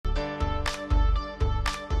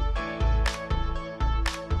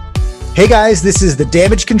Hey guys, this is the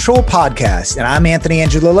Damage Control Podcast, and I'm Anthony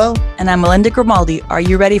Angelillo. And I'm Melinda Grimaldi. Are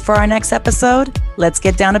you ready for our next episode? Let's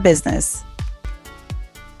get down to business.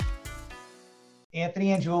 Anthony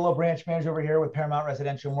Angelillo, branch manager over here with Paramount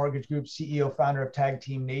Residential Mortgage Group, CEO, founder of Tag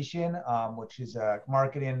Team Nation, which is a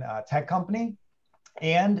marketing tech company,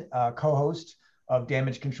 and co-host of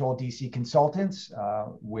Damage Control DC Consultants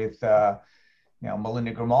with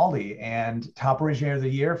Melinda Grimaldi, and top originator of the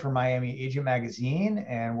year for Miami Agent Magazine,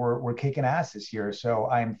 and we're kicking ass this year. So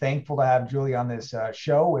I'm thankful to have Julie on this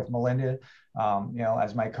show with Melinda,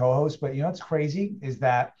 as my co-host. But what's crazy is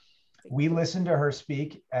that we listened to her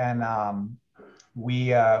speak, and we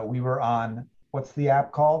were on, what's the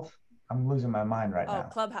app called? I'm losing my mind right now.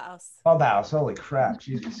 Clubhouse. Holy crap,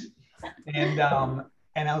 Jesus! And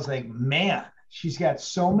I was like, man, she's got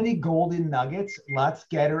so many golden nuggets. Let's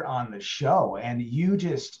get her on the show. And you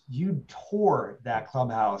tore that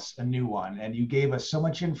Clubhouse a new one, and you gave us so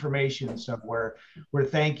much information. So we're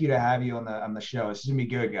thank you to have you on the show. This is gonna be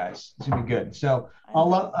good, guys. It's gonna be good. So I'll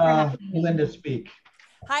let Melinda speak.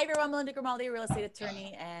 Hi everyone, Melinda Grimaldi, real estate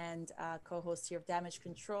attorney and co-host here of Damage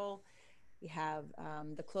Control. We have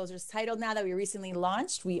the Closers title now that we recently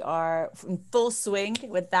launched. We are in full swing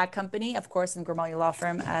with that company, of course, in Grimaldi Law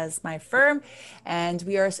Firm as my firm. And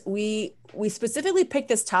we specifically picked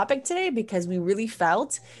this topic today because we really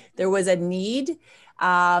felt there was a need,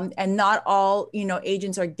 and not all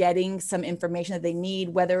agents are getting some information that they need,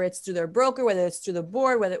 whether it's through their broker, whether it's through the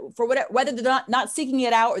board, whether they're not seeking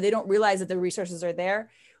it out, or they don't realize that the resources are there.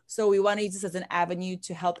 So we want to use this as an avenue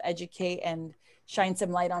to help educate and shine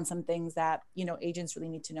some light on some things that agents really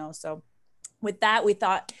need to know. So with that, we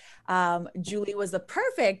thought Julie was the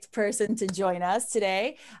perfect person to join us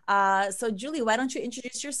today. So Julie, why don't you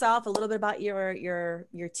introduce yourself, a little bit about your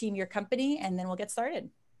team, your company, and then we'll get started.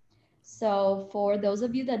 So for those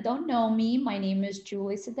of you that don't know me, my name is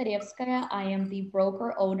Julie Sidarievskaya. I am the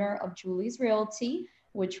broker owner of Julie's Realty,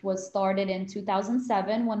 which was started in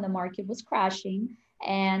 2007 when the market was crashing.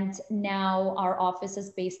 And now our office is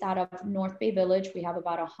based out of North Bay Village. We have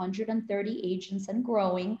about 130 agents and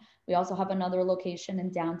growing. We also have another location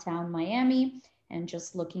in downtown Miami, and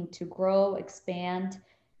just looking to grow, expand,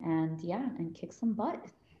 and kick some butt.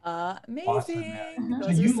 Amazing. Awesome, so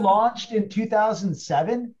you launched in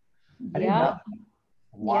 2007? I didn't know.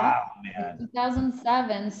 Wow, man.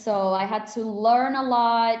 2007. So I had to learn a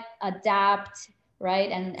lot, adapt,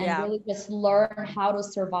 right? And really just learn how to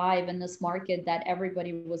survive in this market that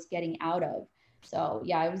everybody was getting out of. So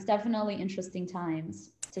yeah, it was definitely interesting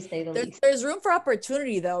times, to say the least. There's room for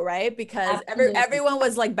opportunity though, right? Because everyone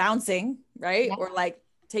was like bouncing, right? Yeah. Or like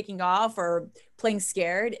taking off or playing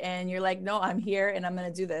scared, and you're like, no, I'm here and I'm going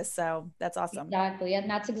to do this. So that's awesome. Exactly. And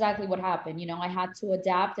that's exactly what happened. I had to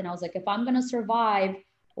adapt, and I was like, if I'm going to survive,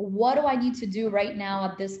 what do I need to do right now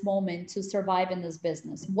at this moment to survive in this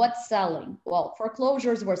business? What's selling? Well,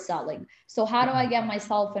 foreclosures were selling. So how do I get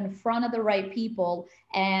myself in front of the right people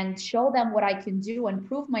and show them what I can do and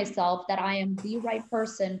prove myself that I am the right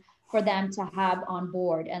person for them to have on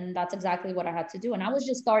board? And that's exactly what I had to do. And I was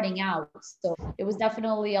just starting out. So it was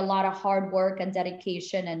definitely a lot of hard work and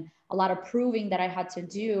dedication, and a lot of proving that I had to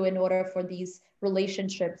do in order for these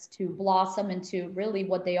relationships to blossom into really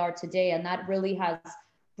what they are today. And that really has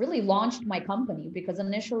really launched my company, because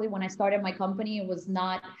initially when I started my company, it was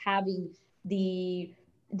not having the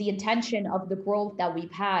intention of the growth that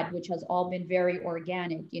we've had, which has all been very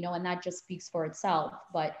organic, and that just speaks for itself.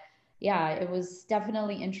 But yeah, it was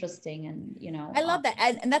definitely interesting. And, I love that.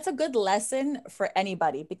 And that's a good lesson for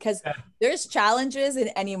anybody, because there's challenges in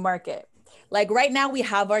any market. Like right now we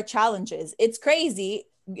have our challenges. It's crazy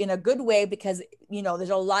in a good way, because there's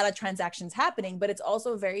a lot of transactions happening, but it's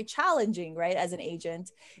also very challenging, right? As an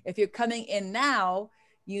agent, if you're coming in now,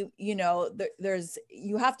 you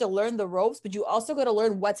have to learn the ropes, but you also got to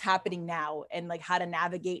learn what's happening now and like how to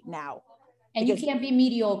navigate now. And you can't be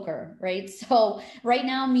mediocre, right? So right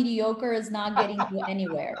now, mediocre is not getting you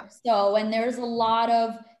anywhere. So, and there's a lot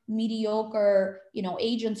of mediocre,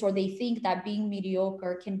 agents, or they think that being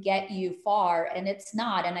mediocre can get you far, and it's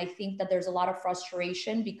not. And I think that there's a lot of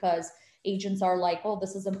frustration because agents are like, oh,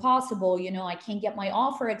 this is impossible. I can't get my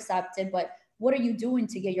offer accepted. But what are you doing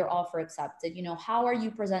to get your offer accepted? How are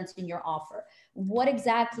you presenting your offer?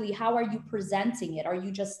 How are you presenting it? Are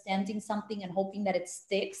you just standing something and hoping that it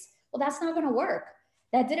sticks? Well, that's not going to work.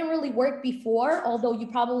 That didn't really work before, although you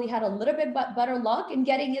probably had a little bit better luck in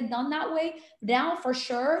getting it done that way. Now, for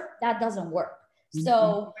sure, that doesn't work.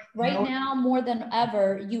 So right now, more than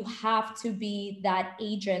ever, you have to be that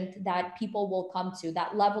agent that people will come to.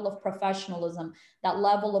 That level of professionalism, that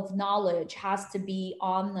level of knowledge has to be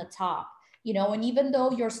on the top. you know, and even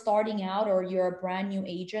though you're starting out or you're a brand new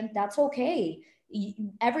agent, that's okay.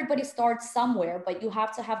 Everybody starts somewhere, but you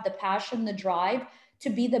have to have the passion, the drive to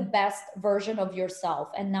be the best version of yourself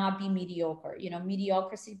and not be mediocre. You know,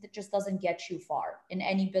 mediocrity that just doesn't get you far in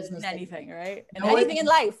any business. In anything, right? You And anything in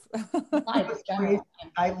life.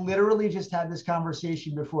 I literally just had this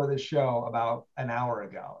conversation before the show about an hour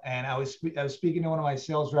ago. And I was speaking to one of my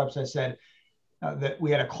sales reps. I said, that we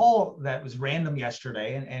had a call that was random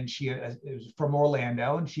yesterday, and she it was from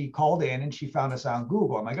Orlando, and she called in and she found us on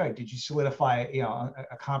Google. I'm like, all right, did you solidify, you know,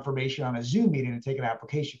 a confirmation on a Zoom meeting to take an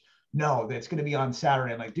application? No, that's going to be on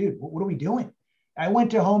Saturday. I'm like, dude, what are we doing? I went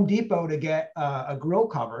to Home Depot to get a grill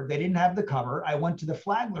cover. They didn't have the cover. I went to the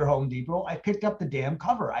Flagler Home Depot. I picked up the damn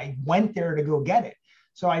cover. I went there to go get it.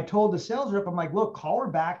 So I told the sales rep, I'm like, look, call her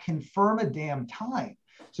back, confirm a damn time.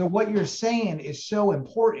 So what you're saying is so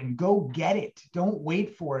important. Go get it. Don't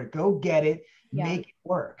wait for it. Go get it. Yeah. Make it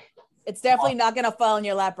work. It's definitely not going to fall in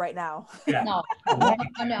your lap right now. Yeah.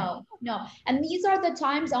 No. And these are the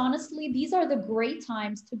times, honestly, these are the great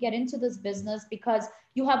times to get into this business because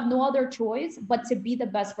you have no other choice but to be the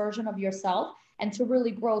best version of yourself and to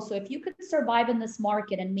really grow. So if you could survive in this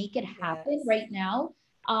market and make it happen right now,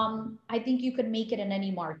 I think you could make it in any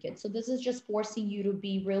market. So this is just forcing you to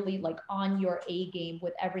be really like on your A game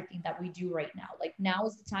with everything that we do right now. Like now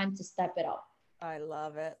is the time to step it up. I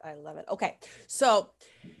love it. I love it. Okay. So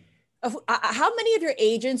how many of your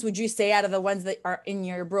agents would you say out of the ones that are in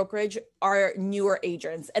your brokerage are newer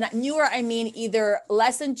agents? And newer, I mean either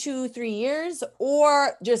less than 2-3 years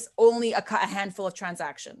or just only a handful of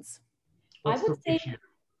transactions? I would say,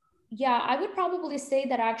 yeah, I would probably say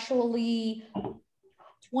that actually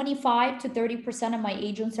 25 to 30% of my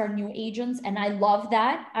agents are new agents. And I love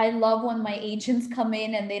that. I love when my agents come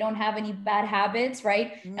in and they don't have any bad habits,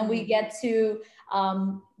 right? And we get to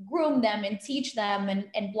groom them and teach them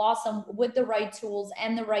and blossom with the right tools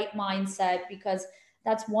and the right mindset, because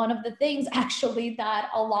that's one of the things actually that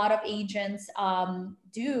a lot of agents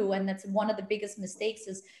do. And that's one of the biggest mistakes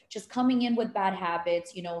is just coming in with bad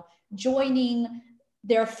habits, you know, joining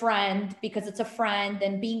their friend because it's a friend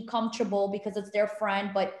and being comfortable because it's their friend,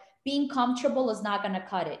 but being comfortable is not going to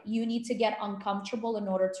cut it. You need to get uncomfortable in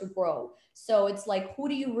order to grow. So it's like, who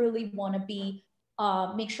do you really want to be?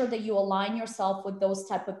 Make sure that you align yourself with those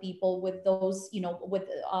type of people, with those, you know, with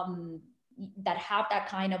that have that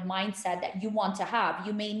kind of mindset that you want to have.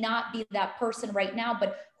 You may not be that person right now,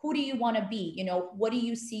 but who do you want to be? You know, what do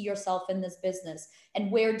you see yourself in this business and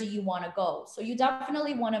where do you want to go? So you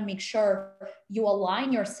definitely want to make sure you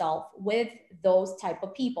align yourself with those type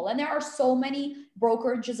of people. And there are so many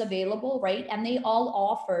brokerages available, right? And they all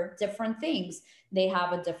offer different things. They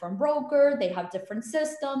have a different broker, they have different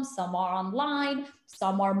systems. Some are online,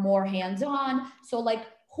 some are more hands-on. So like,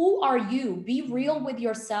 who are you? Be real with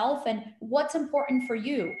yourself and what's important for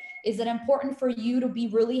you. Is it important for you to be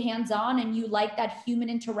really hands-on and you like that human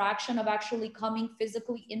interaction of actually coming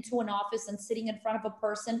physically into an office and sitting in front of a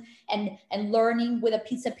person and learning with a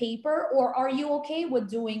piece of paper? Or are you okay with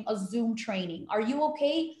doing a Zoom training? Are you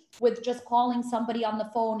okay with just calling somebody on the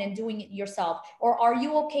phone and doing it yourself? Or are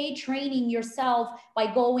you okay training yourself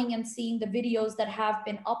by going and seeing the videos that have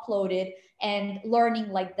been uploaded and learning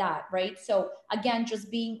like that, right? So again, just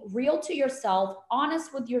being real to yourself,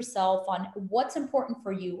 honest with yourself on what's important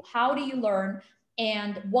for you, how do you learn,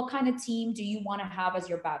 and what kind of team do you want to have as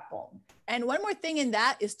your backbone. And one more thing in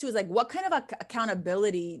that is too, is like, what kind of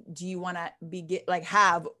accountability do you want to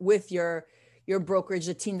have with your brokerage,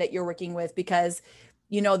 the team that you're working with? Because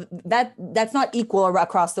you know, that's not equal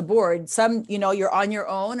across the board. Some, you know, you're on your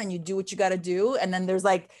own and you do what you got to do. And then there's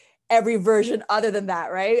like every version other than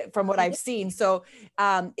that, right? From what I've seen. So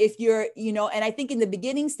if you're, you know, and I think in the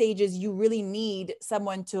beginning stages, you really need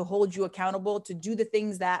someone to hold you accountable to do the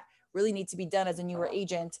things that really need to be done as a newer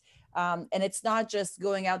agent. And it's not just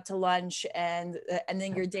going out to lunch and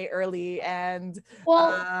ending your day early and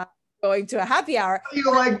going to a happy hour. What do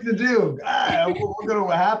you like to do? We'll go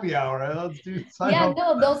to a happy hour. Let's do something. Yeah,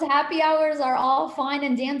 no, those happy hours are all fine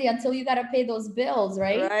and dandy until you got to pay those bills,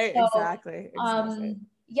 right? Right, so, exactly.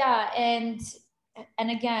 Yeah, and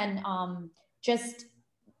again, just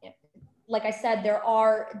like I said, there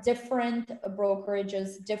are different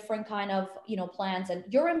brokerages, different kind of, you know, plans, and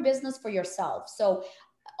you're in business for yourself. So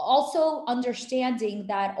also understanding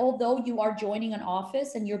that although you are joining an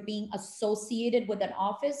office and you're being associated with an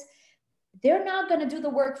office, they're not going to do the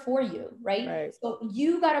work for you, right? So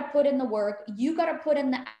you got to put in the work, you got to put in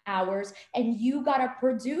the hours, and you got to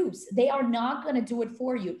produce. They are not going to do it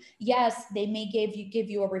for you. Yes, they may give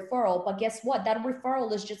you a referral, but guess what? That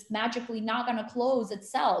referral is just magically not going to close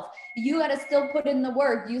itself. You got to still put in the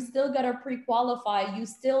work. You still got to pre-qualify. You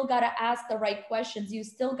still got to ask the right questions. You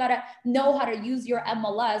still got to know how to use your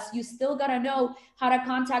MLS. You still got to know how to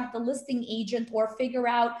contact the listing agent or figure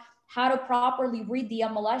out how to properly read the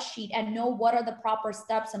MLS sheet and know what are the proper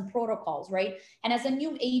steps and protocols, right? And as a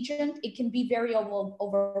new agent, it can be very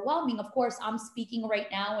overwhelming. Of course, I'm speaking right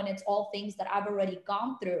now and it's all things that I've already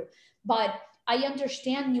gone through, but I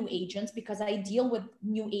understand new agents because I deal with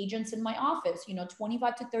new agents in my office.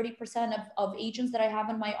 25 to 30% of agents that I have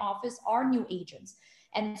in my office are new agents.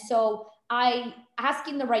 And so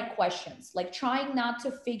asking the right questions, like trying not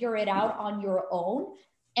to figure it out on your own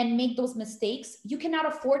and make those mistakes. You cannot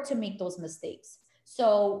afford to make those mistakes.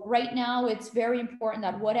 So right now, it's very important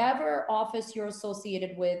that whatever office you're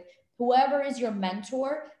associated with, whoever is your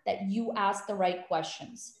mentor, that you ask the right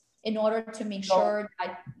questions in order to make sure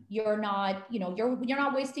that you're not, you're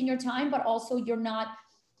not wasting your time, but also you're not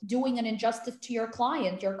doing an injustice to your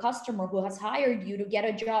client, your customer who has hired you to get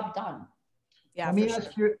a job done. Yeah. Let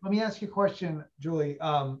me ask you a question, Julie.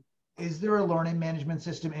 Is there a learning management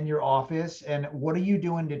system in your office, and what are you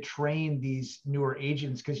doing to train these newer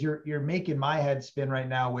agents? Because you're making my head spin right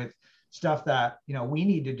now with stuff that we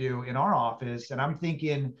need to do in our office, and I'm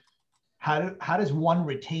thinking, how does one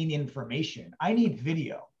retain information? I need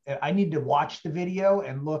video. I need to watch the video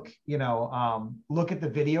and look at the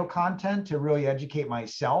video content to really educate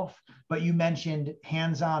myself. But you mentioned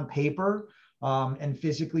hands-on paper and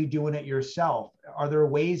physically doing it yourself. Are there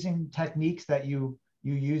ways and techniques that you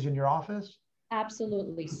use in your office?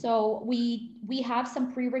 Absolutely. So we have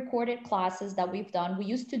some pre-recorded classes that we've done. We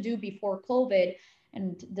used to do before COVID,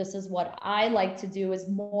 and this is what I like to do, is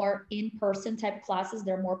more in-person type classes.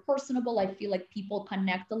 They're more personable. I feel like people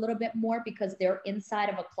connect a little bit more because they're inside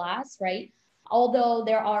of a class, right? Although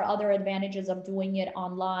there are other advantages of doing it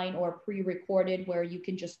online or pre-recorded where you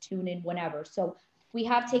can just tune in whenever. So we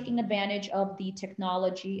have taken advantage of the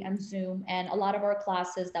technology and Zoom, and a lot of our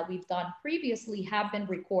classes that we've done previously have been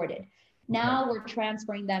recorded. Now we're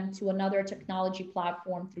transferring them to another technology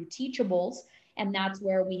platform through Teachables, and that's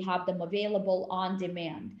where we have them available on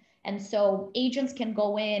demand. And so agents can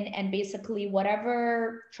go in and basically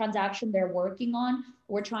whatever transaction they're working on,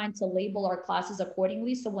 we're trying to label our classes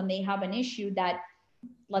accordingly. So when they have an issue that,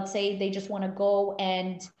 let's say they just want to go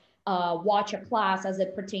and watch a class as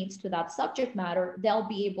it pertains to that subject matter, they'll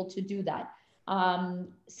be able to do that.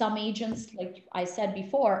 Some agents, like I said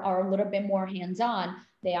before, are a little bit more hands-on.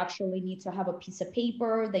 They actually need to have a piece of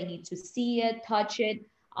paper, they need to see it, touch it,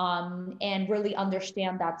 and really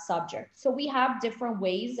understand that subject. So we have different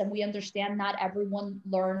ways, and we understand not everyone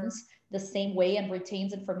learns the same way and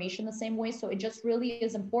retains information the same way. So it just really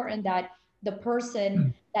is important that the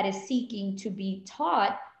person that is seeking to be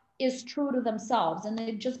taught is true to themselves. And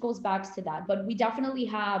it just goes back to that. But we definitely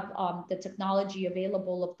have the technology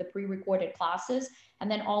available of the pre-recorded classes.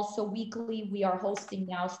 And then also weekly, we are hosting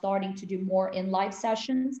now, starting to do more in live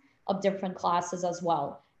sessions of different classes as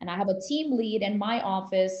well. And I have a team lead in my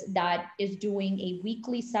office that is doing a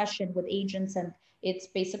weekly session with agents. And it's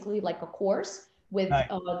basically like a course with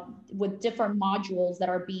different modules that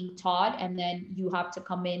are being taught. And then you have to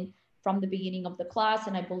come in from the beginning of the class.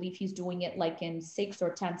 And I believe he's doing it like in 6 or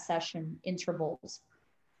 10 session intervals.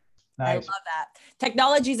 Nice. I love that.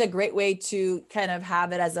 Technology is a great way to kind of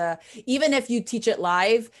have it as even if you teach it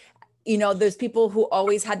live, there's people who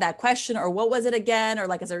always had that question, or what was it again? Or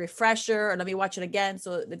like as a refresher, or let me watch it again.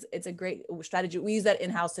 So it's a great strategy. We use that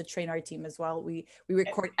in-house to train our team as well. We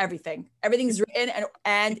record everything. Everything's written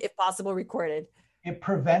and if possible, recorded. It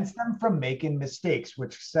prevents them from making mistakes,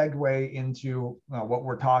 which segue into what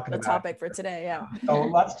we're talking about. The topic for today, yeah. So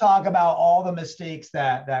let's talk about all the mistakes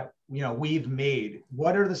that we've made.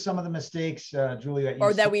 What are some of the mistakes, Julie,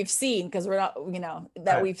 that we've seen, because we're not,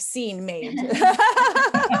 that we've seen made.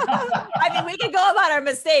 I mean, we can go about our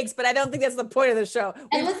mistakes, but I don't think that's the point of the show.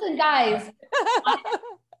 And listen, guys,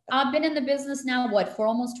 I've been in the business now, for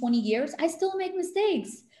almost 20 years. I still make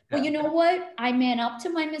mistakes. But you know what? I man up to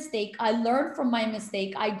my mistake. I learn from my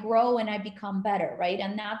mistake. I grow and I become better, right?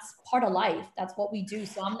 And that's part of life. That's what we do.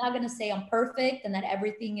 So I'm not going to say I'm perfect and that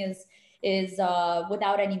everything is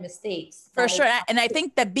without any mistakes. For sure. And I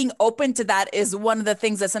think that being open to that is one of the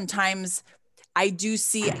things that sometimes I do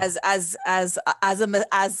see as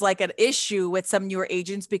like an issue with some newer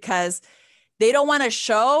agents, because they don't want to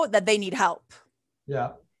show that they need help. Yeah.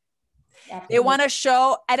 They want to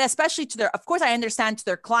show, and especially to their, of course, I understand to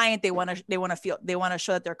their client, they want to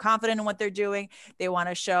show that they're confident in what they're doing. They want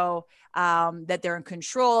to show that they're in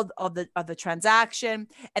control of the transaction.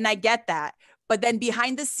 And I get that. But then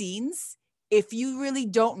behind the scenes, if you really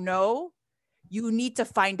don't know, you need to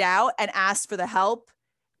find out and ask for the help,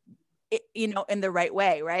 in the right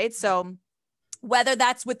way. Right. So whether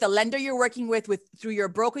that's with the lender you're working with through your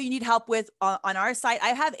broker you need help with, on our side, I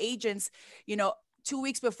have agents, 2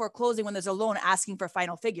 weeks before closing, when there's a loan, asking for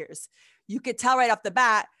final figures. You could tell right off the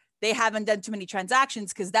bat, they haven't done too many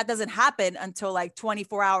transactions, because that doesn't happen until like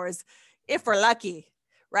 24 hours, if we're lucky.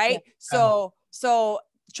 Right. Yeah. So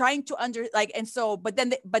trying to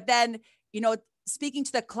but then, speaking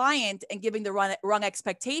to the client and giving the wrong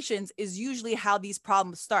expectations is usually how these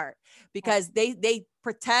problems start, because they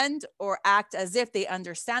pretend or act as if they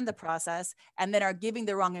understand the process and then are giving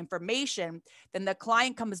the wrong information. Then the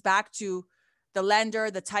client comes back to the lender,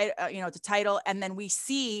 the title, and then we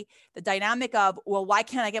see the dynamic of, well, why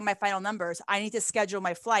can't I get my final numbers? I need to schedule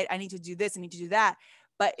my flight. I need to do this. I need to do that.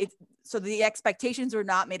 But so the expectations were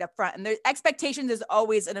not made up front, and the expectations is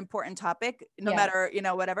always an important topic, no matter,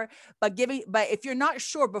 whatever. But if you're not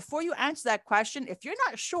sure, before you answer that question, if you're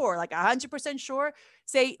not sure, like 100% sure,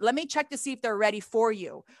 say, let me check to see if they're ready for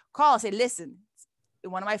you. Call, say, listen,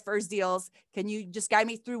 one of my first deals, can you just guide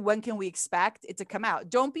me through when can we expect it to come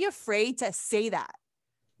out? Don't be afraid to say that.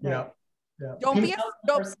 Yeah. Yeah.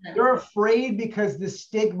 You're afraid because the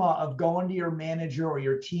stigma of going to your manager or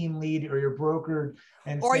your team lead or your broker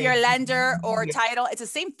or your lender or title. It's the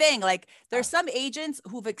same thing. Like, there's some agents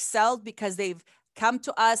who've excelled because they've come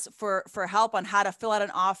to us for help on how to fill out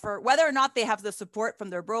an offer, whether or not they have the support from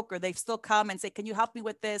their broker. They've still come and say, can you help me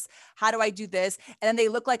with this? How do I do this? And then they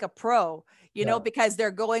look like a pro, because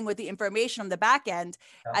they're going with the information on the back end.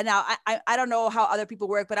 Yeah. And now I don't know how other people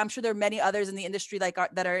work, but I'm sure there are many others in the industry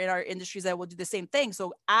that are in our industries that will do the same thing.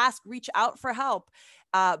 So reach out for help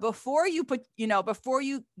before you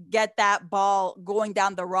get that ball going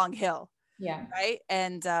down the wrong hill. Yeah. Right.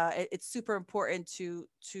 And it's super important to.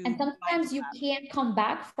 And sometimes you can't come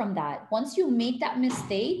back from that. Once you make that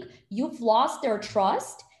mistake, you've lost their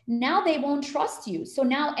trust. Now they won't trust you. So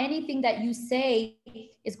now anything that you say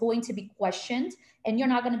is going to be questioned and you're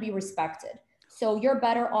not going to be respected. So you're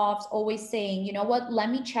better off always saying, you know what, let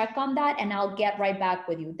me check on that and I'll get right back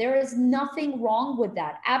with you. There is nothing wrong with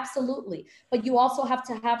that. Absolutely. But you also have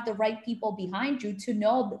to have the right people behind you to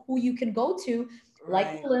know who you can go to.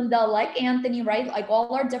 Like Melinda, like Anthony, right? Like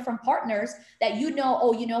all our different partners that,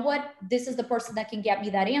 oh, you know what? This is the person that can get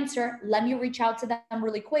me that answer. Let me reach out to them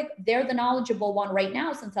really quick. They're the knowledgeable one right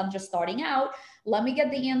now, since I'm just starting out. Let me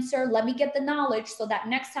get the answer. Let me get the knowledge so that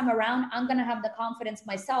next time around, I'm going to have the confidence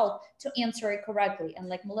myself to answer it correctly. And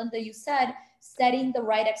like Melinda, you said, setting the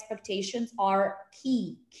right expectations are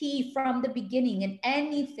key from the beginning in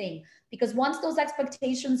anything, because once those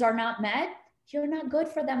expectations are not met, you're not good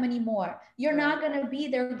for them anymore. You're not going to be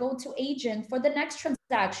their go-to agent for the next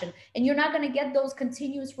transaction. And you're not going to get those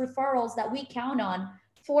continuous referrals that we count on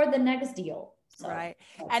for the next deal. So, right.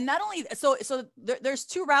 And not only, so there's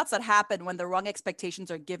two routes that happen when the wrong expectations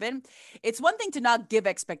are given. It's one thing to not give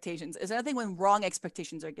expectations. It's another thing when wrong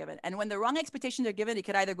expectations are given. And when the wrong expectations are given, it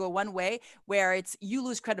could either go one way where it's you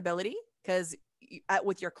lose credibility because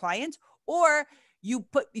with your client, or you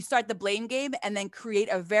start the blame game and then create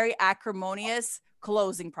a very acrimonious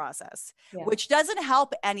closing process, which doesn't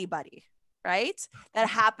help anybody, right? That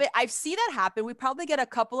happen. I've seen that happen. We probably get a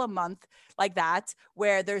couple a month like that,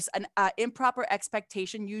 where there's an improper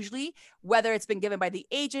expectation, usually, whether it's been given by the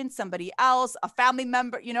agent, somebody else, a family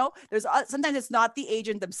member, there's sometimes it's not the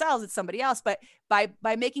agent themselves, it's somebody else, but by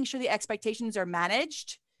making sure the expectations are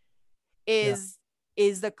managed is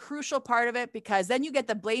the crucial part of it, because then you get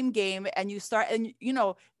the blame game and you start, and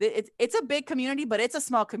it's a big community, but it's a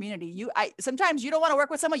small community. Sometimes you don't want to work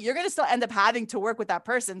with someone, you're going to still end up having to work with that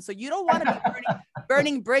person. So you don't want to be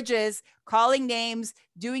burning bridges, calling names,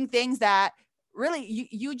 doing things that really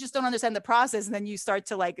you just don't understand the process. And then you start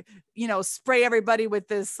to spray everybody with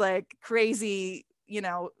this like crazy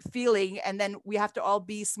feeling, and then we have to all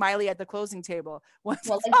be smiley at the closing table.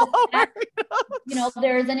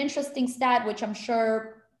 There's an interesting stat, which I'm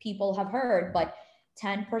sure people have heard, but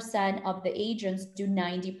 10% of the agents do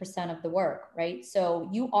 90% of the work, right? So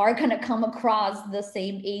you are going to come across the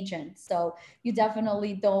same agent. So you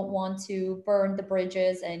definitely don't want to burn the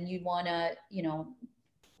bridges, and you want to,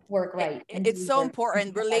 work right. It's so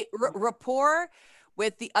important. Rapport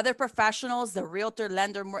with the other professionals, the realtor,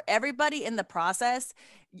 lender, everybody in the process.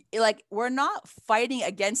 Like, we're not fighting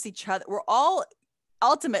against each other. We're all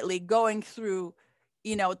ultimately going through,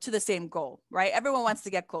 you know, to the same goal, right? Everyone wants to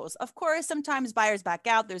get close. Of course, sometimes buyers back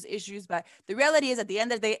out, there's issues, but the reality is at the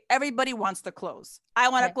end of the day, everybody wants to close. I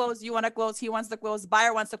want to close, you want to close, he wants to close,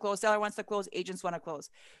 buyer wants to close, seller wants to close, agents want to close.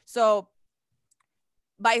 So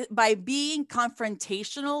by being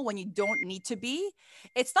confrontational when you don't need to be,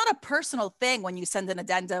 it's not a personal thing when you send an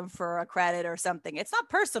addendum for a credit or something. It's not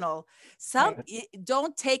personal.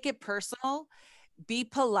 Don't take it personal. Be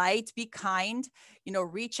polite, be kind, you know,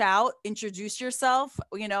 reach out, introduce yourself.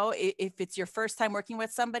 You know, if it's your first time working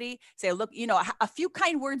with somebody, say, look, you know, a few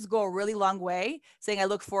kind words go a really long way. Saying, I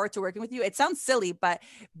look forward to working with you. It sounds silly, but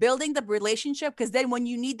building the relationship, because then when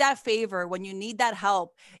you need that favor, when you need that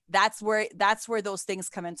help, that's where those things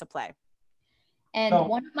come into play. And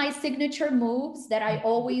one of my signature moves that I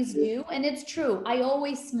always do, and it's true, I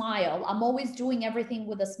always smile. I'm always doing everything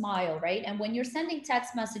with a smile, right? And when you're sending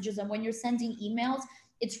text messages and when you're sending emails,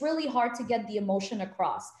 it's really hard to get the emotion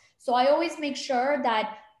across. So I always make sure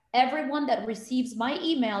that everyone that receives my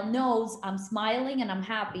email knows I'm smiling and I'm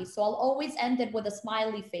happy. So I'll always end it with a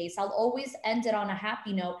smiley face. I'll always end it on a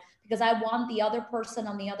happy note, because I want the other person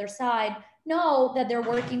on the other side know that they're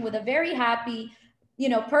working with a very happy, you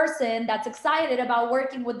know, person that's excited about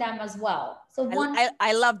working with them as well. So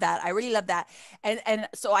I love that. I really love that. And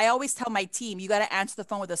so I always tell my team, you got to answer the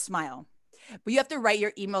phone with a smile, but you have to write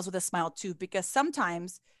your emails with a smile too, because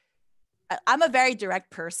sometimes I'm a very direct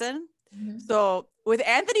person. Mm-hmm. So with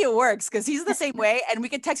Anthony, it works because he's the same way, and we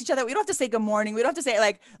can text each other. We don't have to say good morning. We don't have to say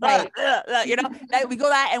like, right. You know, we go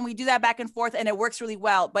that and we do that back and forth, and it works really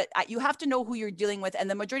well. But you have to know who you're dealing with, and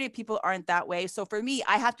the majority of people aren't that way. So for me,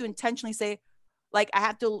 I have to intentionally say, like, I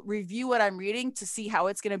have to review what I'm reading to see how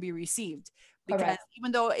it's going to be received. Because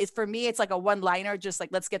even though it's, for me, it's like a one-liner, just like,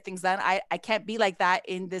 let's get things done. I can't be like that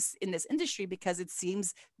in this industry, because it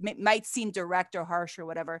might seem direct or harsh or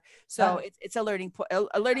whatever. So it's a learning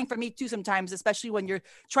for me too sometimes, especially when you're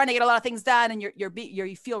trying to get a lot of things done and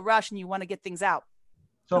you feel rushed and you want to get things out.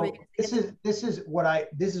 So this is what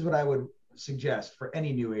I would suggest for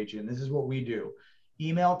any new agent. This is what we do.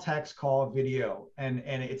 Email, text, call, video. And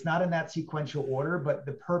it's not in that sequential order, but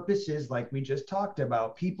the purpose is, like we just talked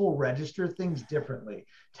about, people register things differently.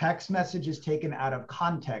 Text message is taken out of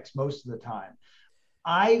context most of the time.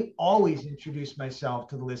 I always introduce myself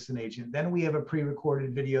to the listing agent. Then we have a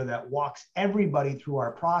pre-recorded video that walks everybody through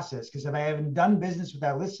our process, because if I haven't done business with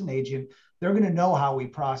that listing agent, they're going to know how we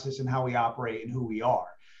process and how we operate and who we are.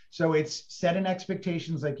 So it's setting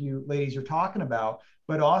expectations like you ladies are talking about,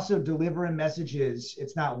 but also delivering messages.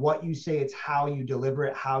 It's not what you say, it's how you deliver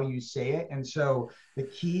it, how you say it. And so the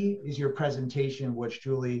key is your presentation, which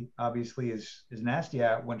Julie obviously is nasty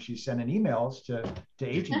at when she's sending emails to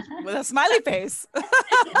agents. With a smiley face.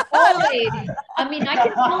 Always. I mean, I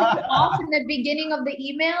can tell you off in the beginning of the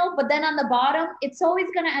email, but then on the bottom, it's always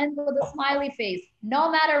going to end with a smiley face,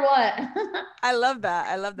 no matter what. I love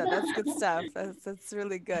that. That's good stuff. That's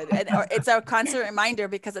really good. And it's a constant reminder,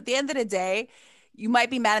 because at the end of the day, you might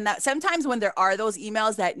be mad at that. Sometimes when there are those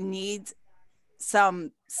emails that need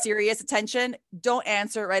some serious attention, don't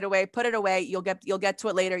answer it right away. Put it away. You'll get to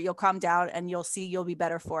it later. You'll calm down and you'll see you'll be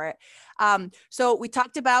better for it. So we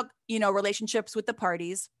talked about, you know, relationships with the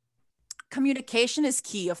parties. Communication is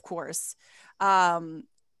key, of course.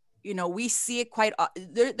 You know, we see it quite,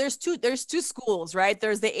 there's two schools, right?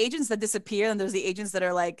 There's the agents that disappear, and there's the agents that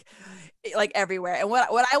are like everywhere. And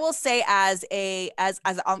what I will say as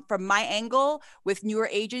from my angle with newer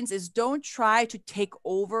agents is, don't try to take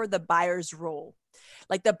over the buyer's role.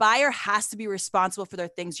 Like, the buyer has to be responsible for their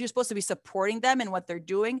things. You're supposed to be supporting them in what they're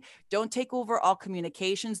doing. Don't take over all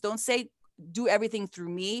communications. Don't say, do everything through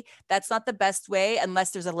me. That's not the best way, unless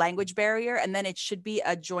there's a language barrier. And then it should be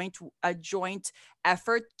a joint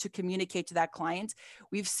effort to communicate to that client.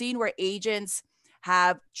 We've seen where agents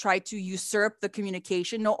have tried to usurp the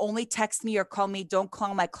communication. No, only text me or call me. Don't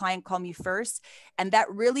call my client, call me first. And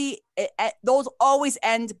that really, those always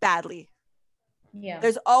end badly. Yeah.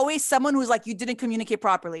 There's always someone who's like, you didn't communicate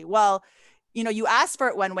properly. Well, you know, you asked for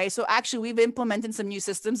it one way. So actually, we've implemented some new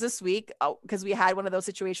systems this week, because we had one of those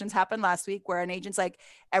situations happen last week where an agent's like,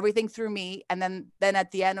 everything through me. And then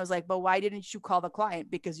at the end, I was like, but why didn't you call the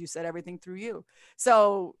client? Because you said everything through you.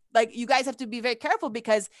 So like, you guys have to be very careful,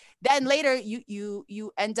 because then later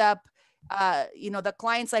you end up, you know, the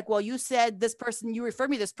client's like, well, you said this person, you referred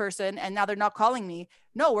me this person, and now they're not calling me.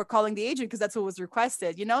 No, we're calling the agent because that's what was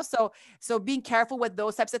requested, you know? So being careful with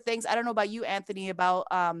those types of things. I don't know about you, Anthony, about,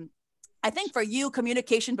 I think for you,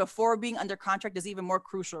 communication before being under contract is even more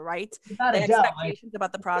crucial, right? Without a doubt. Expectations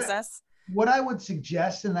about the process. What I would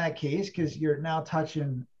suggest in that case, because you're now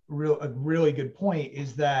touching a really good point,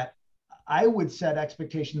 is that I would set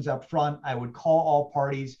expectations up front. I would call all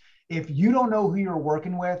parties. if you don't know who you're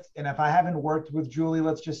working with, and if I haven't worked with Julie,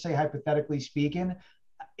 let's just say hypothetically speaking,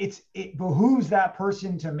 it behooves that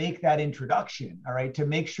person to make that introduction, all right, to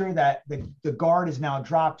make sure that the guard is now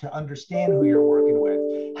dropped to understand who you're working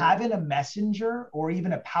with. Having a messenger or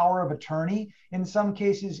even a power of attorney in some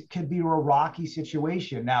cases could be a rocky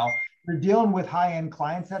situation. Now, if you're dealing with high-end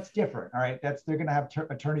clients, that's different, all right, they're going to have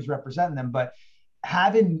attorneys representing them, but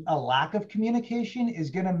having a lack of communication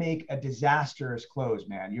is going to make a disastrous close,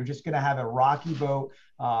 man. You're just going to have a rocky boat,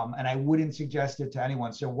 and I wouldn't suggest it to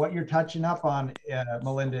anyone. So what you're touching up on,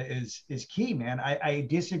 Melinda, is key, man. I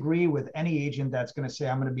disagree with any agent that's going to say,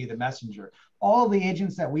 I'm going to be the messenger. All the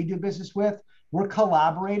agents that we do business with, we're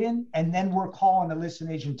collaborating, and then we're calling the listing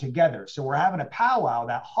agent together. So we're having a powwow,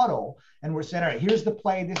 that huddle, and we're saying, all right, here's the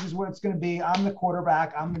play. This is what it's going to be. I'm the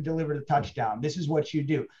quarterback. I'm going to deliver the touchdown. This is what you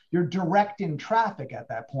do. You're directing traffic at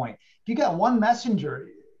that point. If you got one messenger,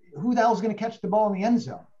 who the hell is going to catch the ball in the end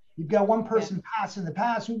zone? You've got one person passing the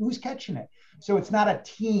pass. Who's catching it? So it's not a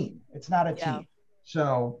team. It's not a team.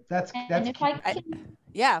 So that's and if I can,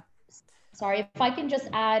 sorry, if I can just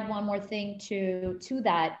add one more thing to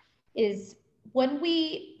that is, when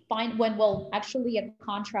actually a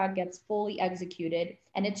contract gets fully executed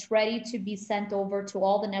and it's ready to be sent over to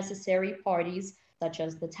all the necessary parties, such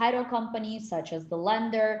as the title company, such as the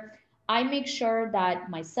lender, I make sure that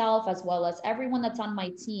myself, as well as everyone that's on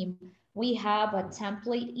my team, we have a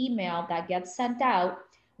template email that gets sent out,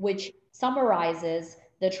 which summarizes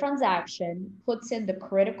the transaction, puts in the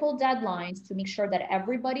critical deadlines to make sure that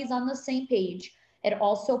everybody's on the same page. It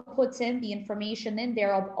also puts in the information in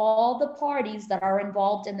there of all the parties that are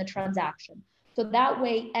involved in the transaction. So that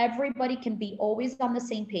way, everybody can be always on the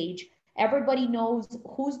same page. Everybody knows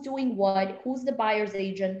who's doing what, who's the buyer's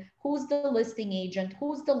agent, who's the listing agent,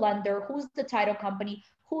 who's the lender, who's the title company,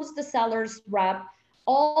 who's the seller's rep.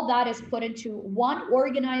 All that is put into one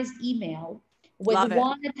organized email with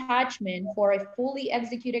one attachment for a fully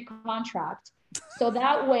executed contract. So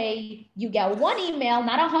that way you get one email,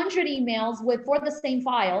 not 100 emails for the same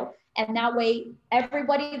file. And that way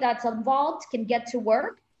everybody that's involved can get to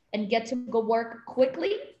work and get to go work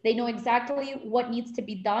quickly. They know exactly what needs to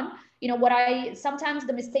be done. You know, sometimes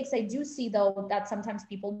the mistakes I do see though, that sometimes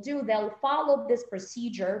people do, they'll follow this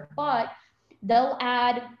procedure, but they'll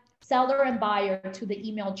add seller and buyer to the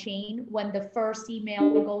email chain when the first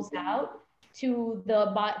email goes out to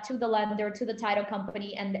the lender, to the title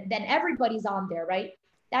company, and then everybody's on there, right?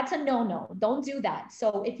 That's a no-no. Don't do that.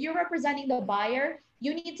 So if you're representing the buyer,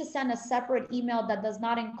 you need to send a separate email that does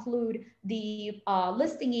not include the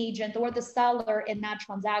listing agent or the seller in that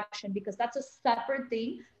transaction, because that's a separate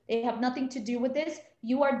thing. They have nothing to do with this.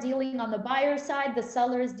 You are dealing on the buyer side, the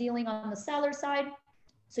seller is dealing on the seller side.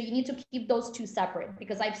 So you need to keep those two separate,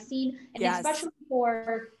 because I've seen, and especially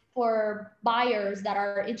for buyers that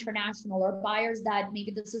are international, or buyers that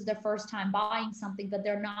maybe this is their first time buying something, but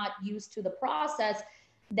they're not used to the process,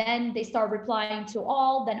 then they start replying to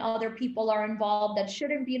all, then other people are involved that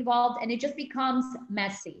shouldn't be involved, and it just becomes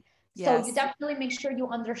messy. So you definitely make sure you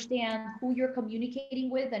understand who you're communicating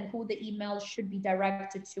with and who the emails should be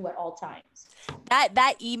directed to at all times.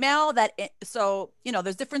 That email, so, you know,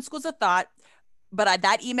 there's different schools of thought, but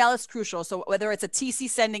that email is crucial. So whether it's a TC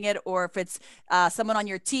sending it, or if it's someone on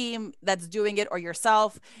your team that's doing it, or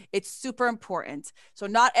yourself, it's super important. So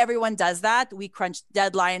not everyone does that. We crunch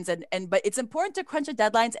deadlines, but it's important to crunch the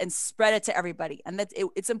deadlines and spread it to everybody. And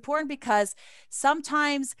it's important because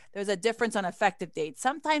sometimes there's a difference on effective dates.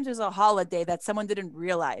 Sometimes there's a holiday that someone didn't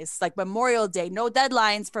realize, like Memorial Day, no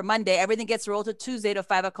deadlines for Monday. Everything gets rolled to Tuesday to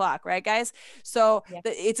 5 o'clock, right, guys? So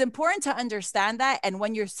it's important to understand that. And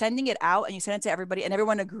when you're sending it out and you send it to everybody and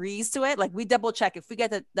everyone agrees to it, like we double check. If we get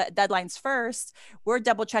the deadlines first, we're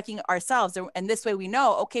double checking ourselves. And this way we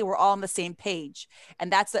know, okay, we're all on the same page.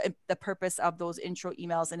 And that's the purpose of those intro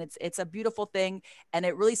emails. And it's a beautiful thing. And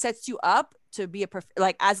it really sets you up to be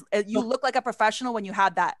as you look like a professional when you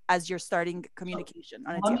have that as your starting communication.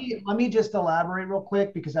 Let me just elaborate real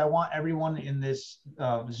quick, because I want everyone in this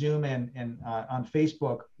Zoom and on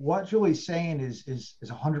Facebook, what Julie's saying is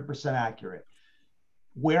 100% accurate.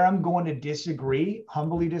 Where I'm going to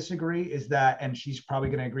humbly disagree, is that, and she's probably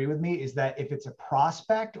going to agree with me, is that if it's a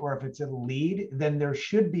prospect or if it's a lead, then there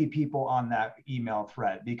should be people on that email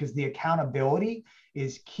thread, because the accountability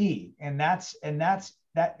is key. And that's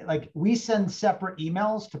that, like, we send separate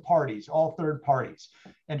emails to parties, all third parties.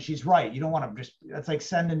 And she's right. You don't want to that's like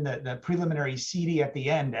sending the preliminary CD at the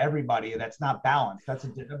end to everybody. That's not balanced. That's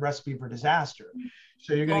a recipe for disaster.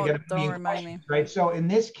 So you're going to get don't remind me. Right. So in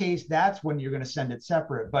this case, that's when you're going to send it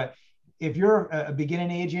separate. But if you're a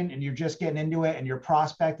beginning agent and you're just getting into it and you're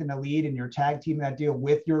prospecting a lead and you're tag teaming that deal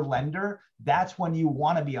with your lender, that's when you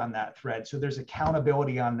want to be on that thread. So there's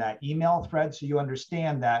accountability on that email thread. So you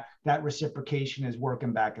understand that that reciprocation is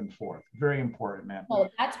working back and forth. Very important, man. Oh,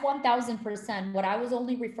 that's 1000%. What I was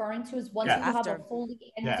only referring to is once you have a fully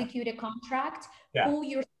executed contract, who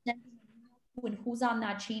you're sending and who's on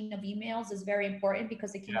that chain of emails is very important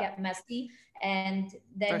because it can get messy. And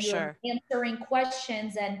then you're answering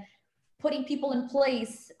questions and putting people in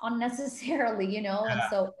place unnecessarily, you know, and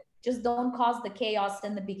so just don't cause the chaos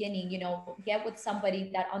in the beginning, you know, get with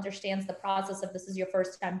somebody that understands the process of this is your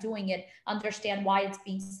first time doing it, understand why it's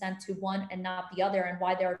being sent to one and not the other, and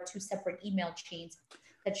why there are two separate email chains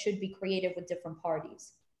that should be created with different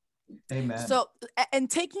parties. Amen. So,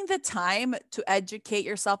 and taking the time to educate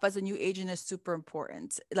yourself as a new agent is super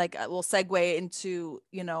important. Like we'll segue into,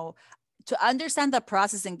 you know, to understand the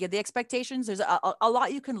process and get the expectations. There's a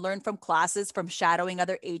lot you can learn from classes, from shadowing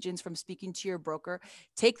other agents, from speaking to your broker.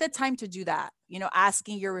 Take the time to do that. You know,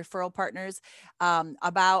 asking your referral partners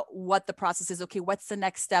about what the process is. Okay, what's the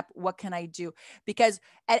next step? What can I do? Because,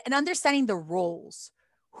 and understanding the roles,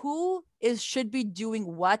 who should be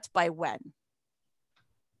doing what by when.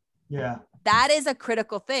 Yeah. That is a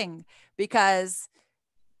critical thing, because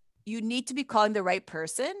you need to be calling the right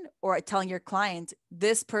person or telling your client,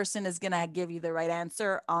 this person is going to give you the right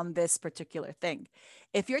answer on this particular thing.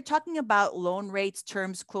 If you're talking about loan rates,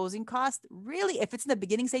 terms, closing costs, really, if it's in the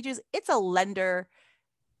beginning stages, it's a lender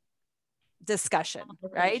discussion,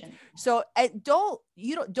 right? So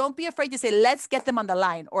don't be afraid to say, let's get them on the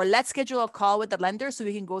line, or let's schedule a call with the lender so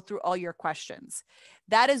we can go through all your questions.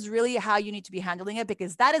 That is really how you need to be handling it,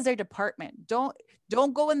 because that is their department. Don't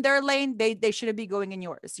go in their lane. They shouldn't be going in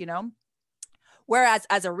yours, you know? Whereas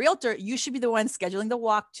as a realtor, you should be the one scheduling the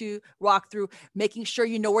walkthrough, making sure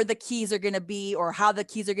you know where the keys are going to be or how the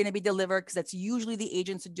keys are going to be delivered, because that's usually the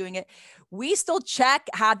agents who are doing it. We still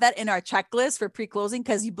have that in our checklist for pre-closing,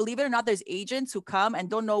 because you believe it or not, there's agents who come and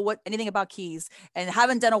don't know anything about keys and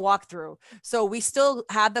haven't done a walkthrough. So we still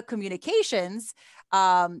have the communications.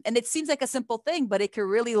 And it seems like a simple thing, but it can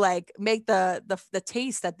really like make the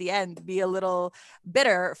taste at the end be a little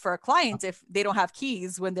bitter for a client if they don't have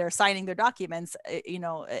keys when they're signing their documents. You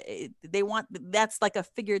know, that's like a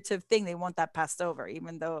figurative thing. They want that passed over,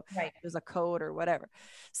 even though there's a code or whatever.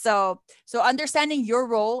 So understanding your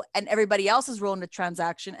role and everybody else's role in the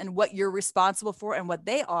transaction and what you're responsible for and what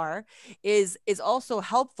they are is also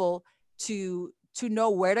helpful to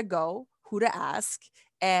know where to go, who to ask,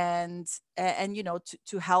 and you know,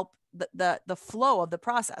 to help the flow of the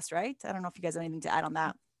process, right? I don't know if you guys have anything to add on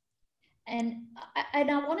that. And I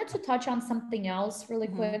wanted to touch on something else really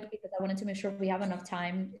quick, because I wanted to make sure we have enough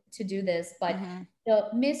time to do this, but the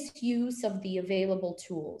misuse of the available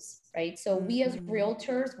tools, right? So we as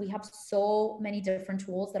realtors, we have so many different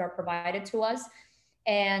tools that are provided to us.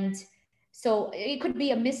 And so it could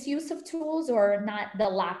be a misuse of tools or not, the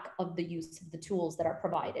lack of the use of the tools that are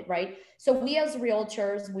provided, right? So we as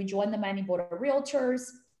realtors, we join the Miami Board of Realtors,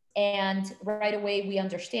 and right away we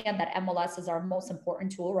understand that MLS is our most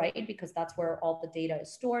important tool, right? Because that's where all the data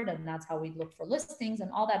is stored, and that's how we look for listings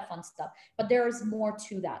and all that fun stuff. But there's more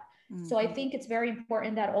to that. So I think it's very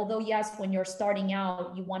important that although, yes, when you're starting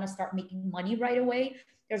out, you want to start making money right away,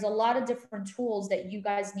 there's a lot of different tools that you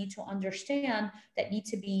guys need to understand that need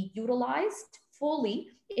to be utilized fully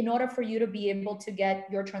in order for you to be able to get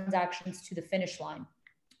your transactions to the finish line.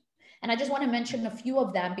 And I just want to mention a few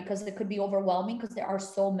of them because it could be overwhelming because there are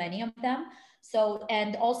so many of them. So,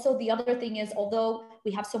 and also the other thing is, although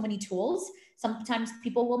we have so many tools, sometimes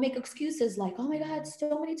people will make excuses like, oh my God,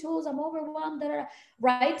 so many tools, I'm overwhelmed.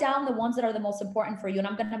 Write down the ones that are the most important for you. And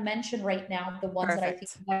I'm going to mention right now the ones that I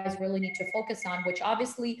think you guys really need to focus on, which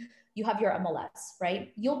obviously you have your MLS,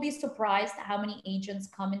 right? You'll be surprised how many agents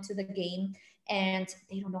come into the game and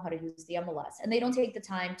they don't know how to use the MLS and they don't take the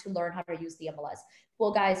time to learn how to use the MLS.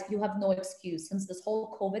 Well, guys, you have no excuse. Since this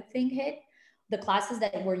whole COVID thing hit, the classes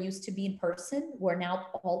that were used to be in person were now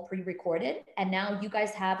all pre-recorded. And now you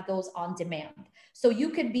guys have those on demand. So you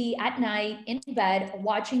could be at night in bed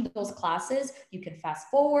watching those classes. You can fast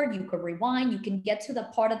forward, you could rewind, you can get to the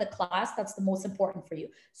part of the class that's the most important for you.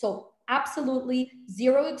 So absolutely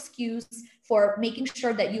zero excuse for making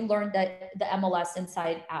sure that you learn the MLS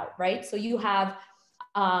inside out, right? So you have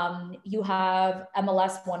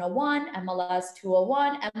MLS 101, MLS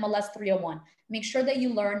 201, MLS 301. Make sure that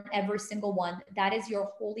you learn every single one. That is your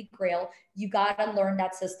holy grail. You got to learn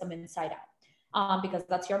that system inside out because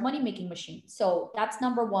that's your money-making machine. So that's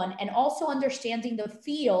number one. And also understanding the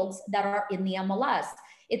fields that are in the MLS.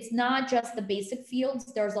 it's not just the basic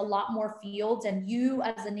fields. There's a lot more fields, and you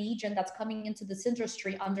as an agent that's coming into this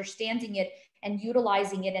industry, understanding it and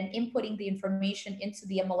utilizing it and inputting the information into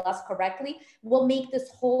the MLS correctly will make this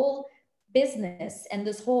whole business and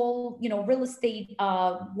this whole, you know, real estate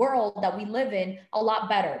world that we live in a lot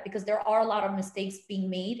better, because there are a lot of mistakes being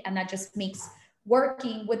made, and that just makes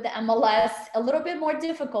working with the MLS a little bit more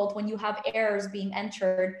difficult when you have errors being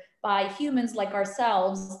entered by humans like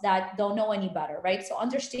ourselves that don't know any better, right? So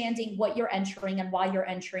understanding what you're entering and why you're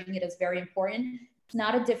entering it is very important. It's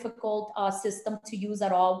not a difficult system to use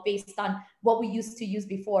at all, based on what we used to use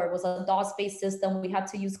before. It was a DOS-based system. We had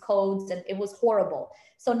to use codes, and it was horrible.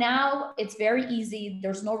 So now it's very easy.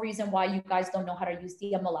 There's no reason why you guys don't know how to use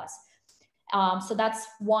the MLS. So that's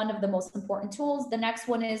one of the most important tools. The next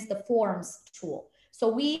one is the forms tool. So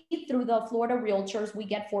we, through the Florida Realtors, we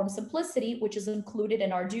get Form Simplicity, which is included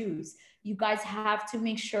in our dues. You guys have to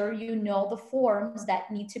make sure you know the forms that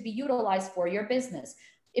need to be utilized for your business.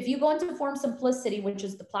 If you go into Form Simplicity, which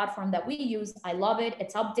is the platform that we use, I love it.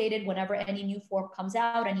 It's updated whenever any new form comes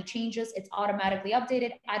out, any changes, it's automatically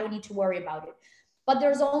updated. I don't need to worry about it. But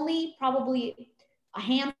there's only probably a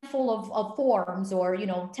handful of forms, or, you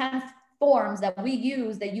know, 10 forms that we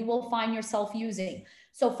use that you will find yourself using.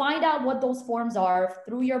 So find out what those forms are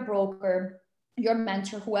through your broker, your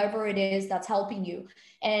mentor, whoever it is that's helping you,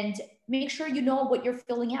 and make sure you know what you're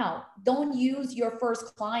filling out. Don't use your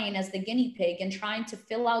first client as the guinea pig and trying to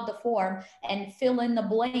fill out the form and fill in the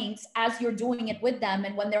blanks as you're doing it with them.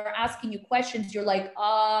 And when they're asking you questions, you're like,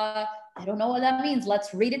 I don't know what that means.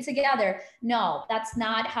 Let's read it together. No, that's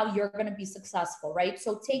not how you're going to be successful, right?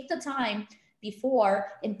 So take the time before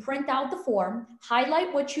and print out the form,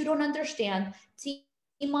 highlight what you don't understand,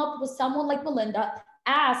 team up with someone like Melinda,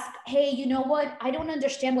 ask, hey, you know what? I don't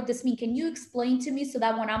understand what this means. Can you explain to me, so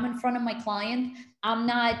that when I'm in front of my client, I'm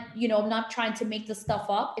not, you know, I'm not trying to make this stuff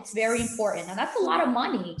up. It's very important. And that's a lot of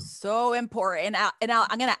money. So important. I'm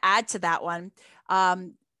going to add to that one.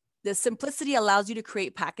 The Simplicity allows you to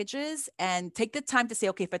create packages and take the time to say,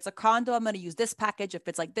 okay, if it's a condo, I'm going to use this package. If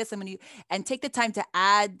it's like this, I'm going to use, and take the time to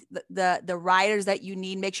add the riders that you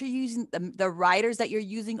need. Make sure you're using the riders that you're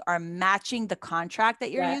using are matching the contract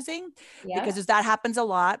that you're using, because that happens a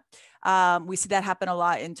lot. We see that happen a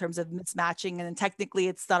lot in terms of mismatching, and then technically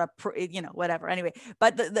it's not you know, whatever. Anyway,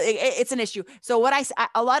 but it's an issue. So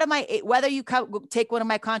a lot of my, whether you take one of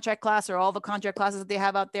my contract class or all the contract classes that they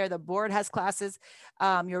have out there, the board has classes.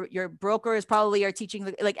 Your broker is probably are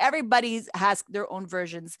teaching, like everybody has their own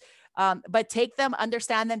versions. But take them,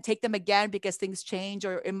 understand them, take them again, because things change,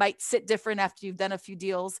 or it might sit different after you've done a few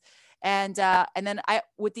deals. And then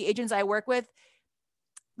with the agents I work with,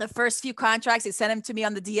 the first few contracts, they send them to me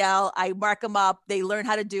on the DL. I mark them up. They learn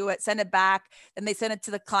how to do it, send it back. Then they send it to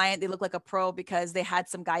the client. They look like a pro because they had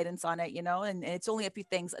some guidance on it, you know, and it's only a few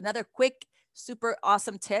things. Another quick, super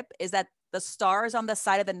awesome tip is that the stars on the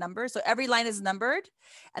side of the number. So every line is numbered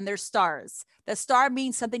and there's stars. The star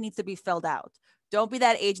means something needs to be filled out. Don't be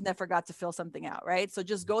that agent that forgot to fill something out, right? So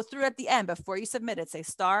just go through at the end before you submit it. Say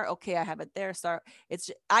star. Okay, I have it there. Star.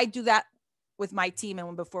 I do that with my team,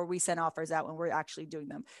 and before we send offers out when we're actually doing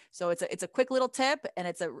them. So it's a quick little tip, and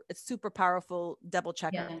it's super powerful double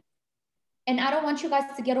checker. Yeah. And I don't want you guys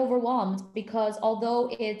to get overwhelmed, because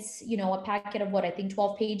although it's, you know, a packet of what I think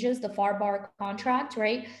 12 pages, the FAR contract,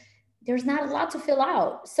 right? There's not a lot to fill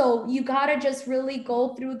out. So you got to just really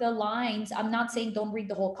go through the lines. I'm not saying don't read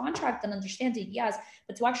the whole contract and understand it, yes,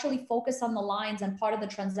 but to actually focus on the lines. And part of the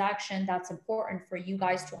transaction that's important for you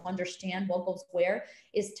guys to understand what goes where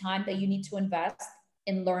is time that you need to invest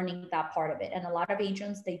in learning that part of it. And a lot of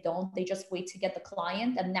agents, they just wait to get the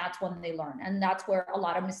client, and that's when they learn. And that's where a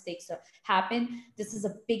lot of mistakes happen. This is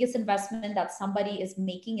the biggest investment that somebody is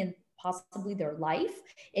making in possibly their life,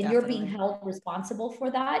 and Definitely. You're being held responsible for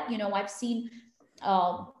that. You know, I've seen,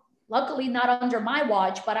 luckily not under my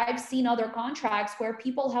watch, but I've seen other contracts where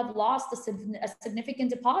people have lost a significant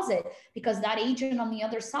deposit because that agent on the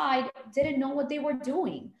other side didn't know what they were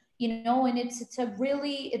doing, you know. And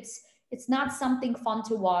it's not something fun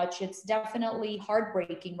to watch. It's definitely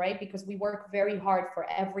heartbreaking, right? Because we work very hard for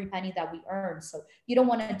every penny that we earn. So you don't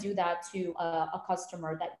want to do that to a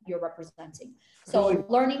customer that you're representing. So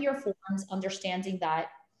learning your forms, understanding that,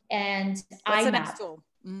 and what's the next tool?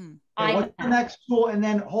 What's the next tool? And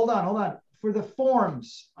then hold on. For the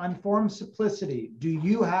forms on Form Simplicity, do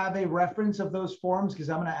you have a reference of those forms? Because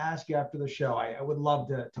I'm going to ask you after the show. I would love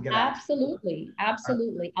to get Absolutely.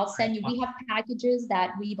 I'll send you. We have packages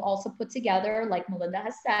that we've also put together, like Melinda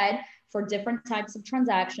has said, for different types of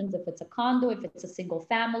transactions. If it's a condo, if it's a single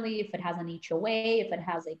family, if it has an HOA, if it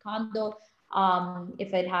has a condo,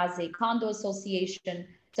 if it has a condo association.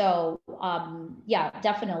 So yeah,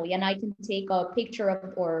 definitely. And I can take a picture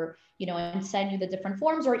of, or, you know, and send you the different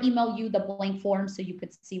forms or email you the blank form so you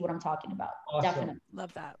could see what I'm talking about. Awesome. Definitely.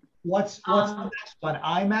 Love that. What's the next one?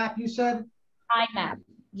 IMAP, you said? IMAP.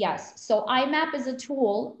 Yes. So IMAP is a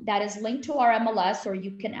tool that is linked to our MLS, or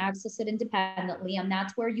you can access it independently. And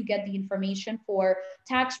that's where you get the information for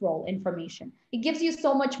tax roll information. It gives you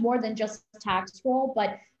so much more than just tax roll,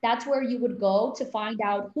 but that's where you would go to find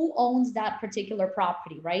out who owns that particular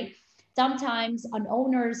property, right? Sometimes an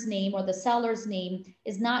owner's name or the seller's name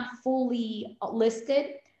is not fully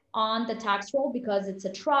listed on the tax roll because it's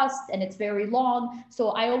a trust and it's very long. So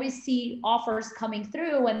I always see offers coming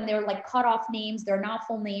through and they're like cut off names, they're not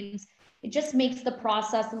full names. It just makes the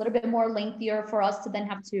process a little bit more lengthier for us to then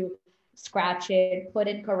have to scratch it, put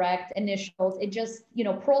in correct initials. It just, you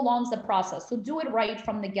know, prolongs the process. So do it right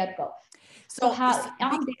from the get-go. So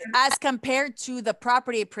as compared to the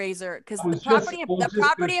property appraiser, because the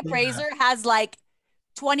property appraiser has like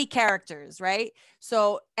 20 characters, right?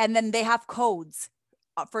 So, and then they have codes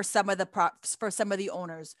for some of the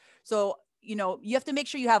owners. So, you know, you have to make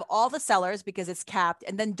sure you have all the sellers because it's capped,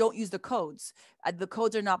 and then don't use the codes. The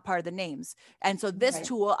codes are not part of the names. And so this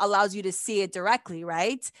tool allows you to see it directly,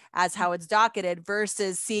 right? As how it's docketed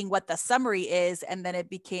versus seeing what the summary is. And then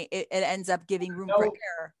it ends up giving room for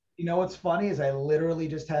error. You know, what's funny is I literally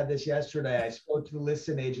just had this yesterday. I spoke to the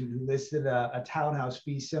listing agent who listed a townhouse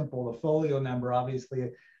fee simple. The folio number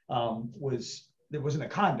obviously there wasn't a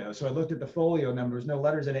condo. So I looked at the folio numbers, no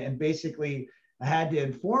letters in it. And basically I had to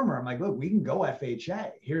inform her. I'm like, look, we can go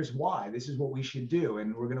FHA. Here's why. This is what we should do.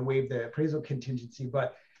 And we're going to waive the appraisal contingency.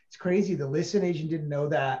 But it's crazy. The listing agent didn't know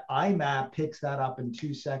that. IMAP picks that up in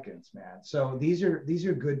 2 seconds, man. So these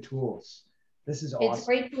are good tools. This is awesome. It's a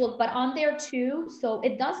great tool, but on there too, so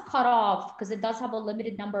it does cut off because it does have a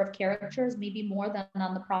limited number of characters, maybe more than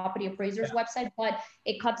on the property appraiser's website, but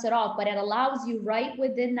it cuts it off. But it allows you right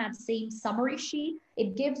within that same summary sheet,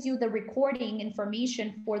 it gives you the recording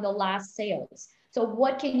information for the last sales. So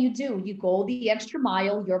what can you do? You go the extra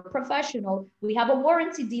mile, you're professional. We have a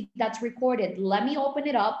warranty deed that's recorded. Let me open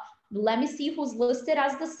it up. Let me see who's listed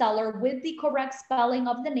as the seller with the correct spelling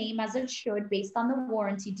of the name as it should based on the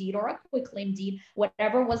warranty deed or a quitclaim deed,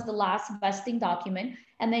 whatever was the last vesting document,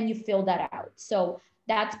 and then you fill that out. So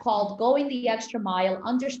that's called going the extra mile,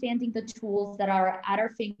 understanding the tools that are at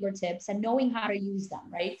our fingertips and knowing how to use them,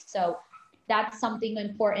 right? So that's something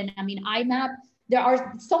important. I mean, IMAP, there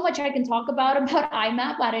are so much I can talk about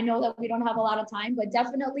IMAP, but I know that we don't have a lot of time, but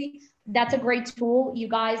definitely that's a great tool. You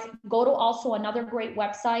guys go to also another great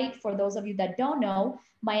website for those of you that don't know,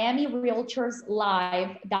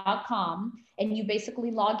 MiamiRealtorsLive.com, and you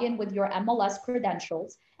basically log in with your MLS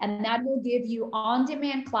credentials, and that will give you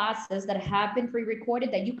on-demand classes that have been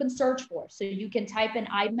pre-recorded that you can search for. So you can type in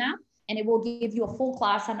IMAP and it will give you a full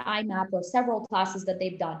class on IMAP or several classes that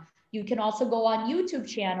they've done. You can also go on YouTube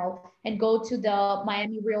channel and go to the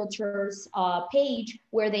Miami Realtors page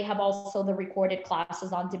where they have also the recorded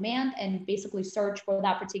classes on demand and basically search for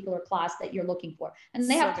that particular class that you're looking for. And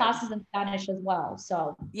they have classes in Spanish as well.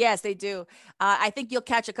 So yes, they do. I think you'll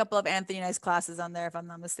catch a couple of Anthony and I's classes on there if I'm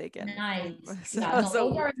not mistaken. Nice. Those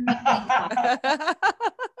are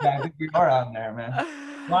yeah, I think we are on there, man.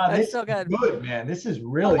 Wow, this is so good, man. This is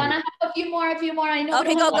really. I have a few more. I know.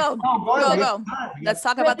 Okay, go. Let's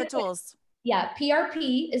talk about the tools. Yeah,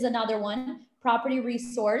 PRP is another one. Property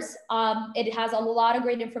resource. It has a lot of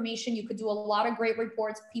great information. You could do a lot of great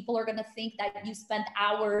reports. People are going to think that you spent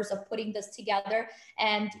hours of putting this together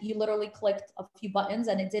and you literally clicked a few buttons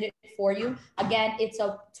and it did it for you. Again, it's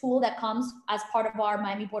a tool that comes as part of our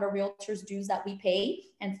Miami Board of Realtors dues that we pay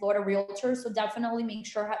and Florida Realtors. So definitely make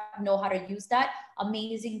sure you know how to use that.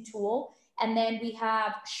 Amazing tool. And then we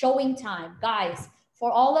have Showing Time. Guys,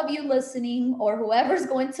 for all of you listening or whoever's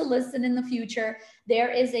going to listen in the future, there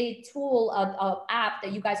is a tool, an app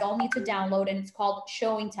that you guys all need to download, and it's called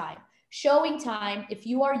Showing Time. Showing Time, if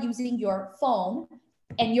you are using your phone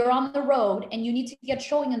and you're on the road and you need to get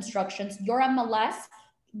showing instructions, your MLS,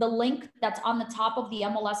 the link that's on the top of the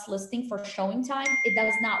MLS listing for Showing Time, it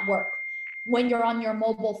does not work when you're on your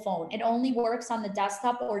mobile phone. It only works on the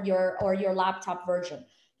desktop or your laptop version.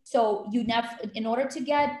 So in order to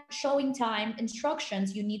get Showing Time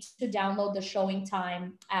instructions, you need to download the Showing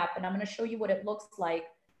Time app. And I'm going to show you what it looks like.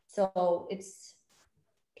 So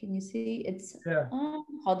can you see?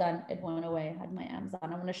 Hold on. It went away. I had my Amazon.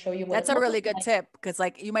 I'm going to show you what that's a really good tip, because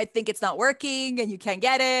like you might think it's not working and you can't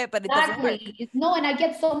get it, but it doesn't work. No, and I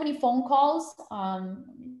get so many phone calls. Let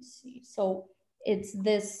me see. So It's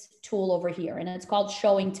this tool over here, and it's called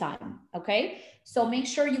Showing Time. Okay, so make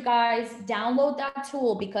sure you guys download that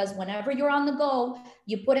tool, because whenever you're on the go,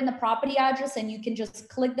 you put in the property address and you can just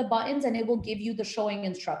click the buttons and it will give you the showing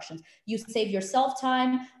instructions. You save yourself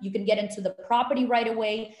time, you can get into the property right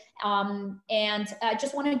away. And I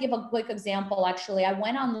just want to give a quick example. Actually, I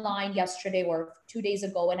went online yesterday or 2 days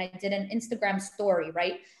ago and I did an Instagram story,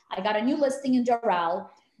 right? I got a new listing in Doral.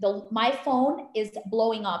 My phone is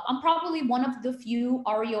blowing up. I'm probably one of the few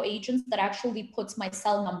REO agents that actually puts my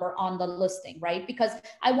cell number on the listing, right? Because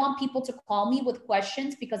I want people to call me with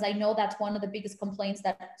questions, because I know that's one of the biggest complaints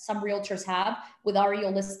that some realtors have with REO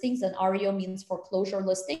listings, and REO means foreclosure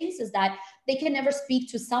listings, is that they can never speak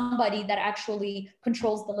to somebody that actually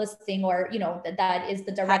controls the listing, or, you know, that is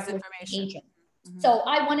the direct listing agent. Mm-hmm. So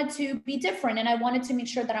I wanted to be different, and I wanted to make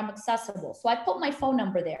sure that I'm accessible. So I put my phone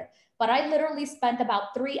number there. But I literally spent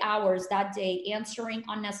about 3 hours that day answering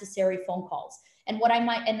unnecessary phone calls. And what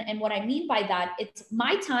what I mean by that, it's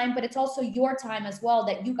my time, but it's also your time as well,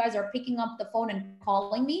 that you guys are picking up the phone and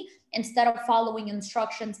calling me instead of following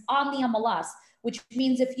instructions on the MLS, which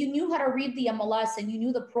means if you knew how to read the MLS and you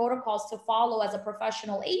knew the protocols to follow as a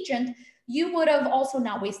professional agent, you would have also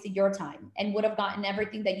not wasted your time and would have gotten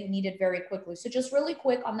everything that you needed very quickly. So just really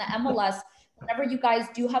quick on the MLS, whenever you guys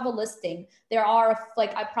do have a listing, there are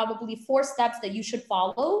probably 4 steps that you should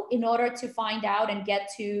follow in order to find out and get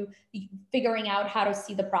to figuring out how to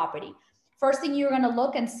see the property. First thing, you're going to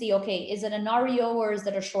look and see, okay, is it an REO or is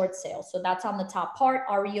it a short sale? So that's on the top part.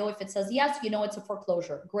 REO, if it says yes, you know it's a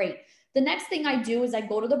foreclosure. Great. The next thing I do is I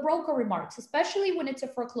go to the broker remarks, especially when it's a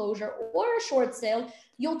foreclosure or a short sale.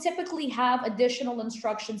 You'll typically have additional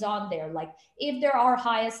instructions on there, like if there are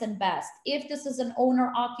highest and best, if this is an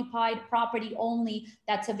owner-occupied property only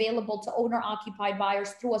that's available to owner-occupied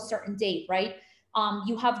buyers through a certain date, right?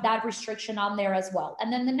 You have that restriction on there as well.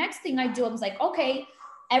 And then the next thing I do, I'm like, okay,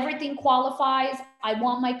 everything qualifies. I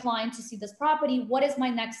want my client to see this property. What is my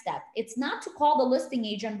next step? It's not to call the listing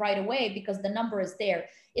agent right away because the number is there.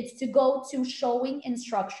 It's to go to showing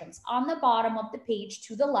instructions. On the bottom of the page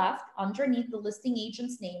to the left, underneath the listing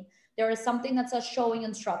agent's name, there is something that says showing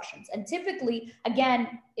instructions. And typically,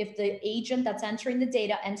 again, if the agent that's entering the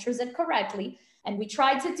data enters it correctly, and we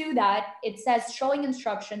try to do that, it says showing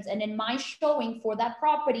instructions. And in my showing for that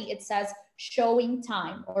property, it says showing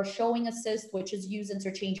time or showing assist, which is used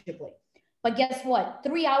interchangeably. But guess what?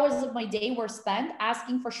 3 hours of my day were spent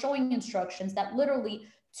asking for showing instructions that literally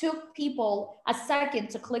took people a second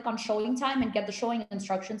to click on showing time and get the showing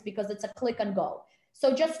instructions, because it's a click and go.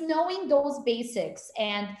 So just knowing those basics.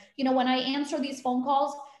 And, you know, when I answer these phone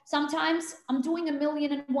calls, sometimes I'm doing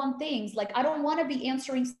 1,000,001 things. Like, I don't want to be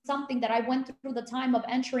answering something that I went through the time of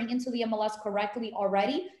entering into the MLS correctly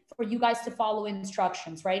already for you guys to follow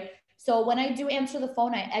instructions, right? So when I do answer the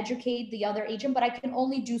phone, I educate the other agent, but I can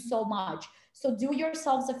only do so much. So do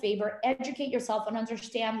yourselves a favor, educate yourself and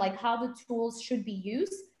understand like how the tools should be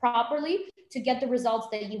used properly to get the results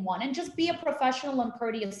that you want, and just be a professional and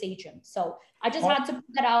courteous agent. So I just had to put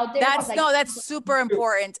that out there. That's super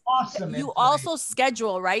important. Awesome. You also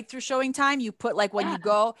schedule, right? Through showing time, you put like when you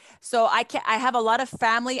go. So I have a lot of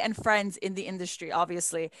family and friends in the industry,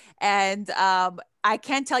 obviously. And I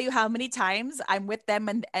can't tell you how many times I'm with them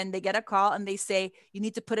and they get a call and they say, you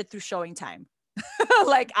need to put it through showing time.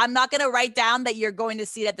 Like, I'm not going to write down that you're going to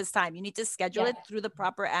see it at this time. You need to schedule it through the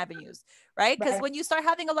proper avenues, right? Because when you start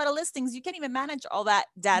having a lot of listings, you can't even manage all that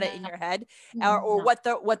data in your head, or what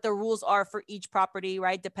the rules are for each property,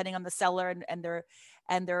 right? Depending on the seller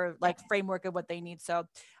and their like framework of what they need. So,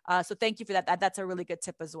 so thank you for that. That's a really good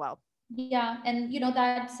tip as well. Yeah. And, you know,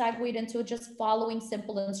 that segued into just following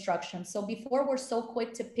simple instructions. So before we're so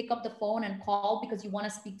quick to pick up the phone and call because you want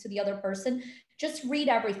to speak to the other person, just read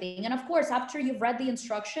everything. And of course, after you've read the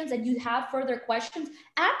instructions and you have further questions,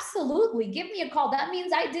 absolutely give me a call. That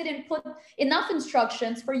means I didn't put enough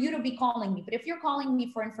instructions for you to be calling me. But if you're calling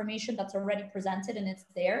me for information that's already presented and it's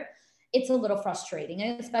there, it's a little frustrating,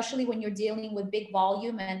 and especially when you're dealing with big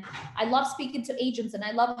volume. And I love speaking to agents and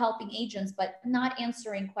I love helping agents, but not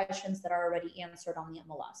answering questions that are already answered on the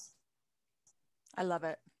MLS. I love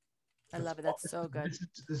it. I love it. That's so good.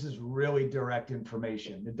 This is really direct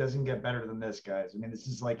information. It doesn't get better than this, guys. I mean, this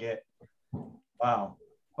is like it. Wow.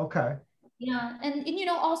 Okay. Yeah. And you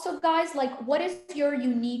know, also guys, like, what is your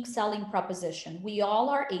unique selling proposition? We all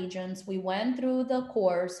are agents. We went through the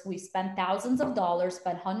course. We spent thousands of dollars,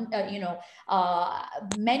 spent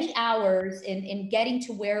many hours in getting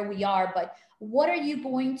to where we are. But what are you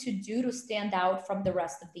going to do to stand out from the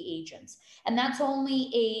rest of the agents? And that's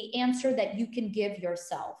only an answer that you can give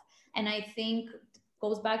yourself. And I think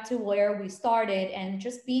goes back to where we started, and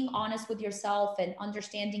just being honest with yourself and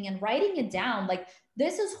understanding and writing it down. Like,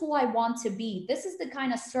 this is who I want to be. This is the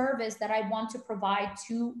kind of service that I want to provide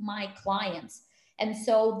to my clients. And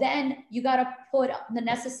so then you got to put the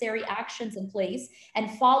necessary actions in place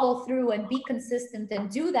and follow through and be consistent and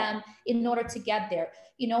do them in order to get there.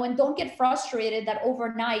 And don't get frustrated that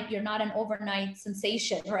overnight you're not an overnight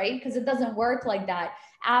sensation, right? Because it doesn't work like that.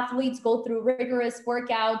 Athletes go through rigorous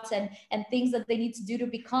workouts and things that they need to do to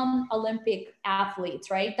become Olympic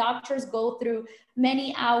athletes, right? Doctors go through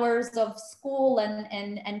many hours of school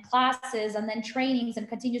and classes and then trainings and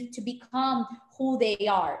continue to become who they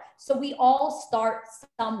are. So we all start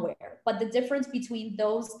somewhere, but the difference between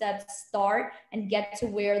those that start and get to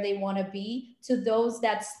where they want to be to those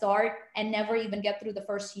that start and never even get through the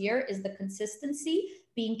first year is the consistency,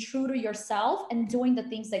 being true to yourself and doing the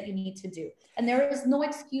things that you need to do. And there is no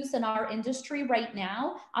excuse in our industry right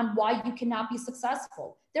now on why you cannot be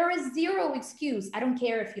successful. There is zero excuse. I don't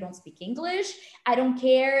care if you don't speak English. I don't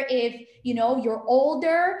care if, you're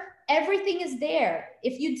older. Everything is there.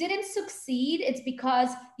 If you didn't succeed, it's because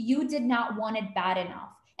you did not want it bad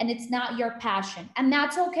enough and it's not your passion. And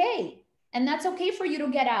that's okay. And that's okay for you to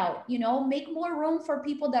get out, make more room for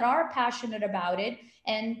people that are passionate about it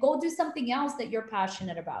and go do something else that you're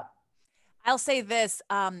passionate about. I'll say this,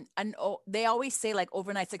 they always say like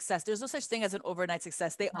overnight success. There's no such thing as an overnight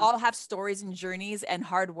success. They all have stories and journeys and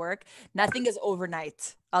hard work. Nothing is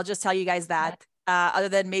overnight. I'll just tell you guys that. Other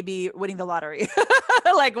than maybe winning the lottery.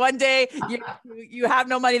 Like one day you have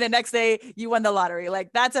no money, the next day you won the lottery.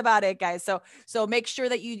 Like that's about it, guys. So make sure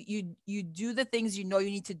that you do the things you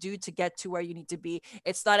need to do to get to where you need to be.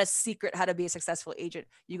 It's not a secret how to be a successful agent.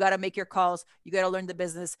 You got to make your calls. You got to learn the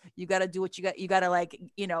business. You got to do what you got. You got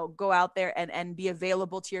to go out there and be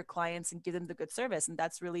available to your clients and give them the good service. And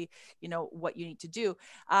that's really, what you need to do.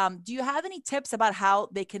 Do you have any tips about how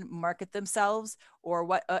they can market themselves or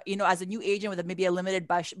what, as a new agent with maybe a limited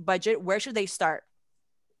budget, where should they start?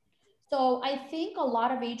 So I think a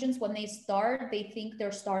lot of agents, when they start, they think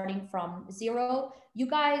they're starting from zero. You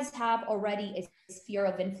guys have already a sphere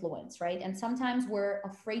of influence, right? And sometimes we're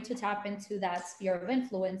afraid to tap into that sphere of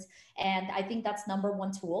influence. And I think that's number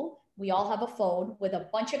one tool. We all have a phone with a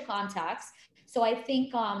bunch of contacts. So I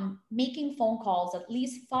think making phone calls, at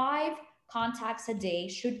least 5 contacts a day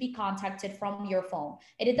should be contacted from your phone.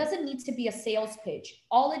 And it doesn't need to be a sales pitch.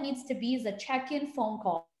 All it needs to be is a check-in phone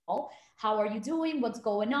call. How are you doing? What's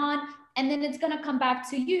going on? And then it's going to come back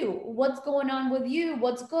to you. What's going on with you?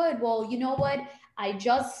 What's good? Well, you know what? I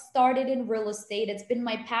just started in real estate. It's been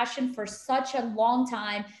my passion for such a long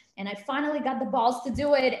time. And I finally got the balls to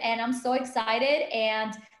do it. And I'm so excited.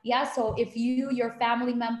 And yeah, so if you, your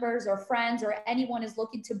family members or friends or anyone is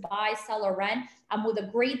looking to buy, sell, or rent, I'm with a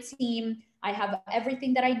great team. I have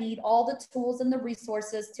everything that I need, all the tools and the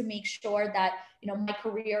resources to make sure that, my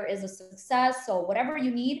career is a success. So whatever you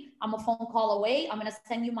need, I'm a phone call away. I'm going to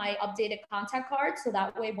send you my updated contact card. So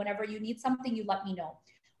that way, whenever you need something, you let me know.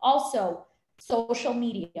 Also, social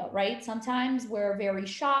media, right? Sometimes we're very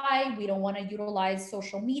shy. We don't want to utilize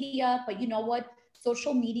social media, but you know what?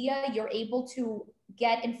 Social media, you're able to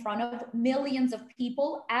get in front of millions of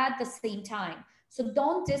people at the same time. So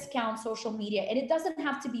don't discount social media. And it doesn't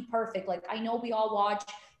have to be perfect. Like I know we all watch,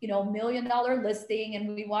 $1 million listing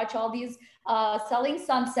and we watch all these selling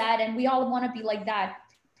sunset and we all want to be like that.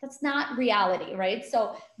 That's not reality, right?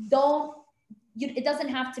 So it doesn't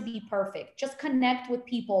have to be perfect. Just connect with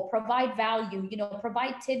people, provide value,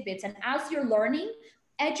 provide tidbits. And as you're learning,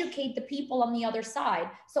 educate the people on the other side.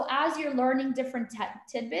 So as you're learning different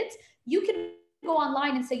tidbits, you can go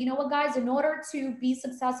online and say, you know what, guys, in order to be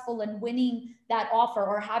successful in winning that offer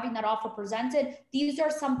or having that offer presented, these are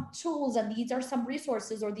some tools and these are some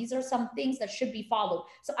resources or these are some things that should be followed.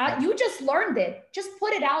 So you just learned it, just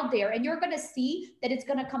put it out there and you're going to see that it's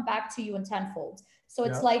going to come back to you in tenfold. So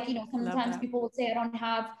it's like, sometimes people will say, I don't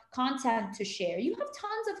have content to share. You have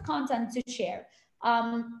tons of content to share.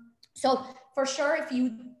 So for sure, if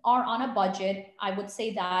you are on a budget, I would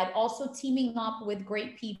say that also teaming up with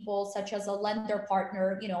great people, such as a lender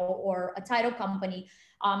partner, or a title company.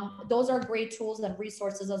 Those are great tools and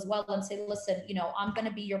resources as well. And say, listen, I'm going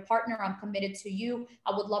to be your partner. I'm committed to you.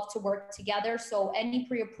 I would love to work together. So any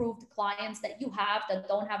pre-approved clients that you have that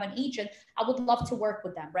don't have an agent, I would love to work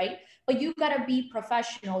with them, right? But you got to be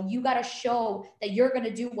professional. You got to show that you're going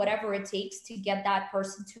to do whatever it takes to get that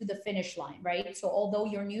person to the finish line, right? So although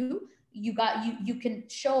you're new, you can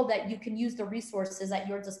show that you can use the resources at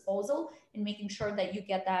your disposal in making sure that you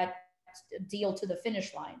get that deal to the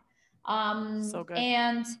finish line. So good.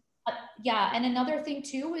 And and another thing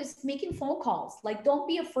too is making phone calls. Like, don't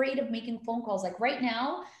be afraid of making phone calls. Like right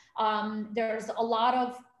now, There's a lot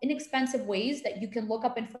of inexpensive ways that you can look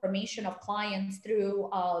up information of clients through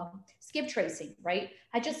skip tracing, right?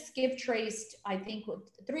 I just skip traced, I think,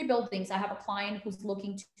 3 buildings. I have a client who's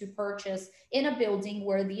looking to purchase in a building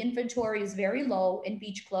where the inventory is very low in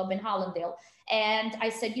Beach Club in Hollandale. And I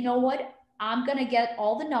said, you know what? I'm going to get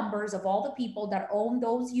all the numbers of all the people that own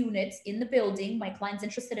those units in the building. My client's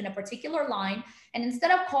interested in a particular line. And instead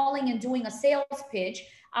of calling and doing a sales pitch,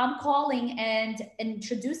 I'm calling and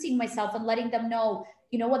introducing myself and letting them know,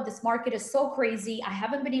 you know what, this market is so crazy. I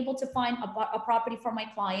haven't been able to find a property for my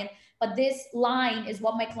client, but this line is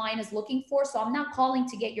what my client is looking for. So I'm not calling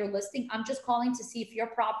to get your listing. I'm just calling to see if your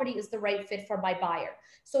property is the right fit for my buyer.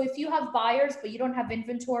 So if you have buyers, but you don't have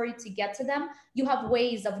inventory to get to them, you have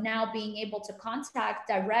ways of now being able to contact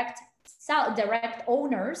direct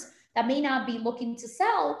owners that may not be looking to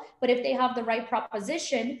sell, but if they have the right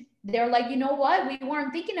proposition, they're like, you know what, we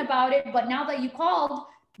weren't thinking about it, but now that you called,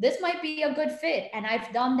 this might be a good fit. And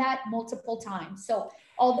I've done that multiple times. So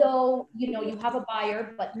although, you know, you have a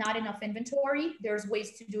buyer, but not enough inventory, there's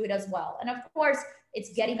ways to do it as well. And of course,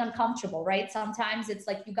 it's getting uncomfortable, right? Sometimes it's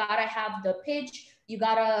like, you gotta have the pitch, you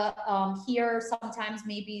gotta hear sometimes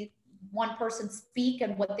maybe one person speak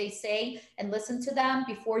and what they say and listen to them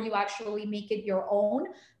before you actually make it your own.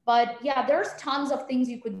 But yeah, there's tons of things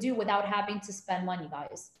you could do without having to spend money,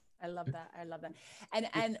 guys. I love that. I love that.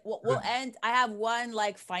 And we'll end. I have one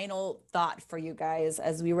like final thought for you guys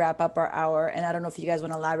as we wrap up our hour. And I don't know if you guys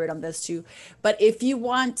want to elaborate on this too, but if you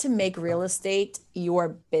want to make real estate your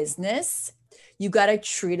business, you got to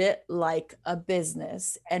treat it like a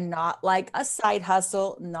business and not like a side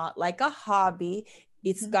hustle, not like a hobby.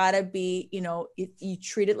 It's got to be, you know, you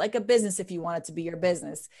treat it like a business if you want it to be your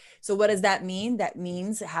business. So what does that mean? That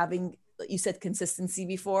means having, you said consistency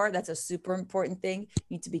before. That's a super important thing.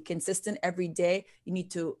 You need to be consistent every day. You need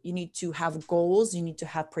to have goals. You need to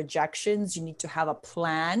have projections. You need to have a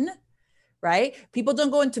plan, right? People don't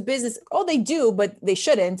go into business. Oh, they do, but they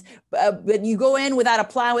shouldn't. But you go in without a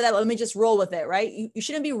plan, let me just roll with it, right? You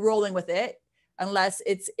shouldn't be rolling with it unless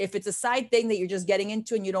if it's a side thing that you're just getting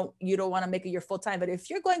into and you don't want to make it your full time. But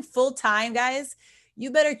if you're going full time, guys,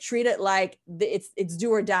 you better treat it like it's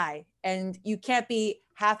do or die. And you can't be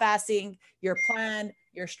half-assing your plan,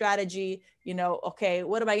 your strategy, you know, okay,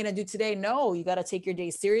 what am I going to do today? No, you got to take your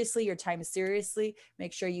day seriously, your time seriously,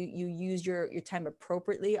 make sure you use your time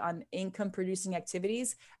appropriately on income producing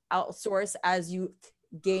activities, outsource as you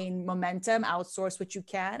gain momentum, outsource what you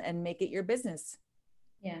can and make it your business.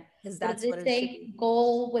 Yeah. Because that's what it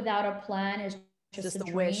goal without a plan is just a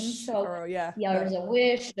dream. Wish. So there's a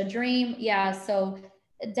wish, a dream. Yeah. So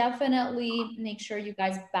definitely make sure you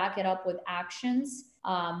guys back it up with actions.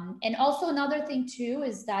 And also another thing too,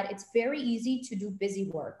 is that it's very easy to do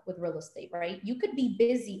busy work with real estate, right? You could be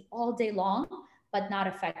busy all day long, but not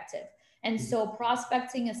effective. And so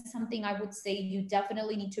prospecting is something I would say you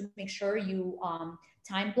definitely need to make sure you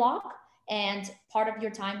time block. And part of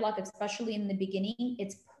your time block, especially in the beginning,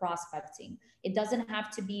 it's prospecting. It doesn't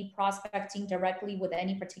have to be prospecting directly with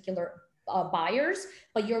any particular buyers,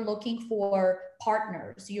 but you're looking for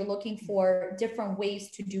partners. You're looking for different ways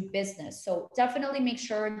to do business. So definitely make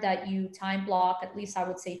sure that you time block, at least I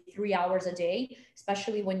would say 3 hours a day,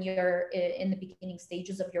 especially when you're in the beginning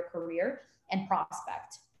stages of your career, and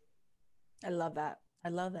prospect. I love that. I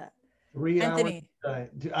love that. 3 Anthony. hours.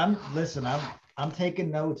 I'm taking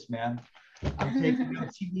notes, man. I'm taking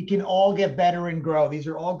notes. We can all get better and grow. These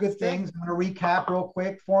are all good things. I'm going to recap real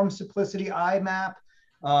quick. Form Simplicity IMAP.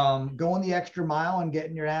 Going the extra mile and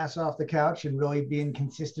getting your ass off the couch and really being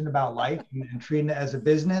consistent about life and treating it as a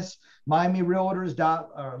business.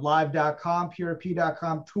 MiamiRealtors.live.com,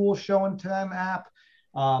 PureP.com, tool show and time app,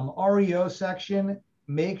 REO section.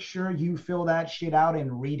 Make sure you fill that shit out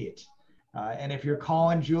and read it. And if you're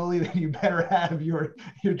calling Julie, then you better have your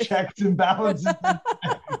checks and balances.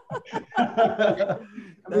 I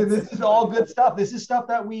mean, this is all good stuff. This is stuff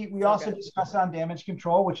that we also discuss on Damage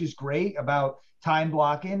Control, which is great, about time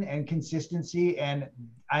blocking and consistency. And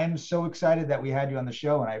I am so excited that we had you on the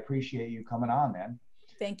show, and I appreciate you coming on, man.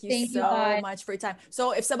 Thank you so much for your time.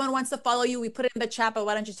 So if someone wants to follow you, we put it in the chat, but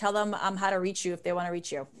why don't you tell them how to reach you if they want to reach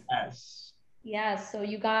you? Yes. Yeah, so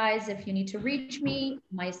you guys, if you need to reach me,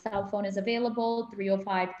 my cell phone is available,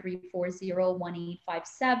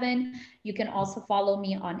 305-340-1857. You can also follow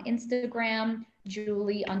me on Instagram,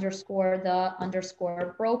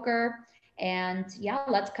 Julie_the_broker. And yeah,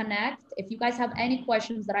 let's connect. If you guys have any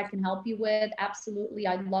questions that I can help you with, absolutely.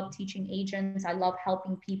 I love teaching agents. I love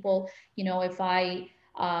helping people. You know, if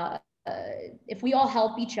if we all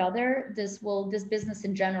help each other, this business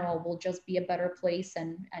in general will just be a better place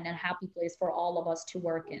and a happy place for all of us to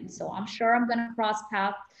work in. So I'm sure I'm going to cross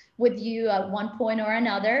paths with you at one point or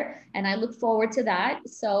another, and I look forward to that.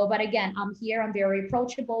 So, but again, I'm here. I'm very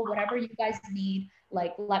approachable. Whatever you guys need,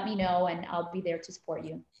 like, let me know, and I'll be there to support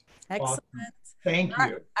you. Excellent. Awesome. Thank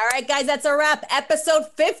you. All right, guys, that's a wrap. Episode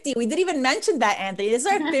 50. We didn't even mention that, Anthony. This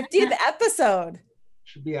is our 50th episode.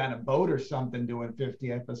 Should be on a boat or something doing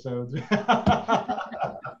 50 episodes.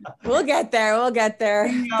 We'll get there. We'll get there.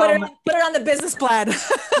 Put it on the business plan.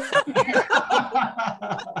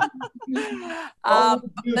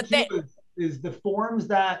 Is the forms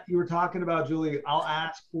that you were talking about, Julie, I'll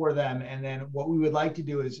ask for them. And then what we would like to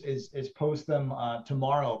do is post them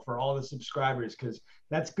tomorrow for all the subscribers, because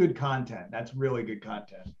that's good content. That's really good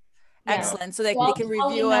content. Excellent. So they can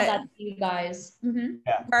review it. That to you guys. Mm-hmm.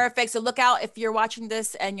 Yeah. Perfect. So look out, if you're watching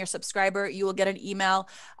this and you're a subscriber, you will get an email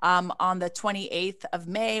on the 28th of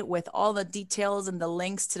May with all the details and the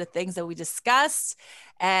links to the things that we discussed.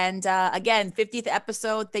 And again, 50th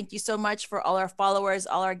episode. Thank you so much for all our followers,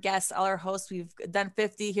 all our guests, all our hosts. We've done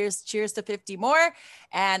 50. Here's cheers to 50 more.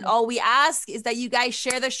 And all we ask is that you guys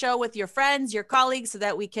share the show with your friends, your colleagues, so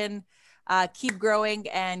that we can keep growing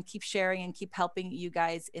and keep sharing and keep helping you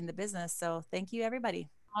guys in the business. So thank you, everybody.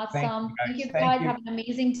 Awesome. Thank you guys. Have an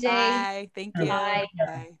amazing day. Bye. Thank you. Bye.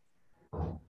 Bye.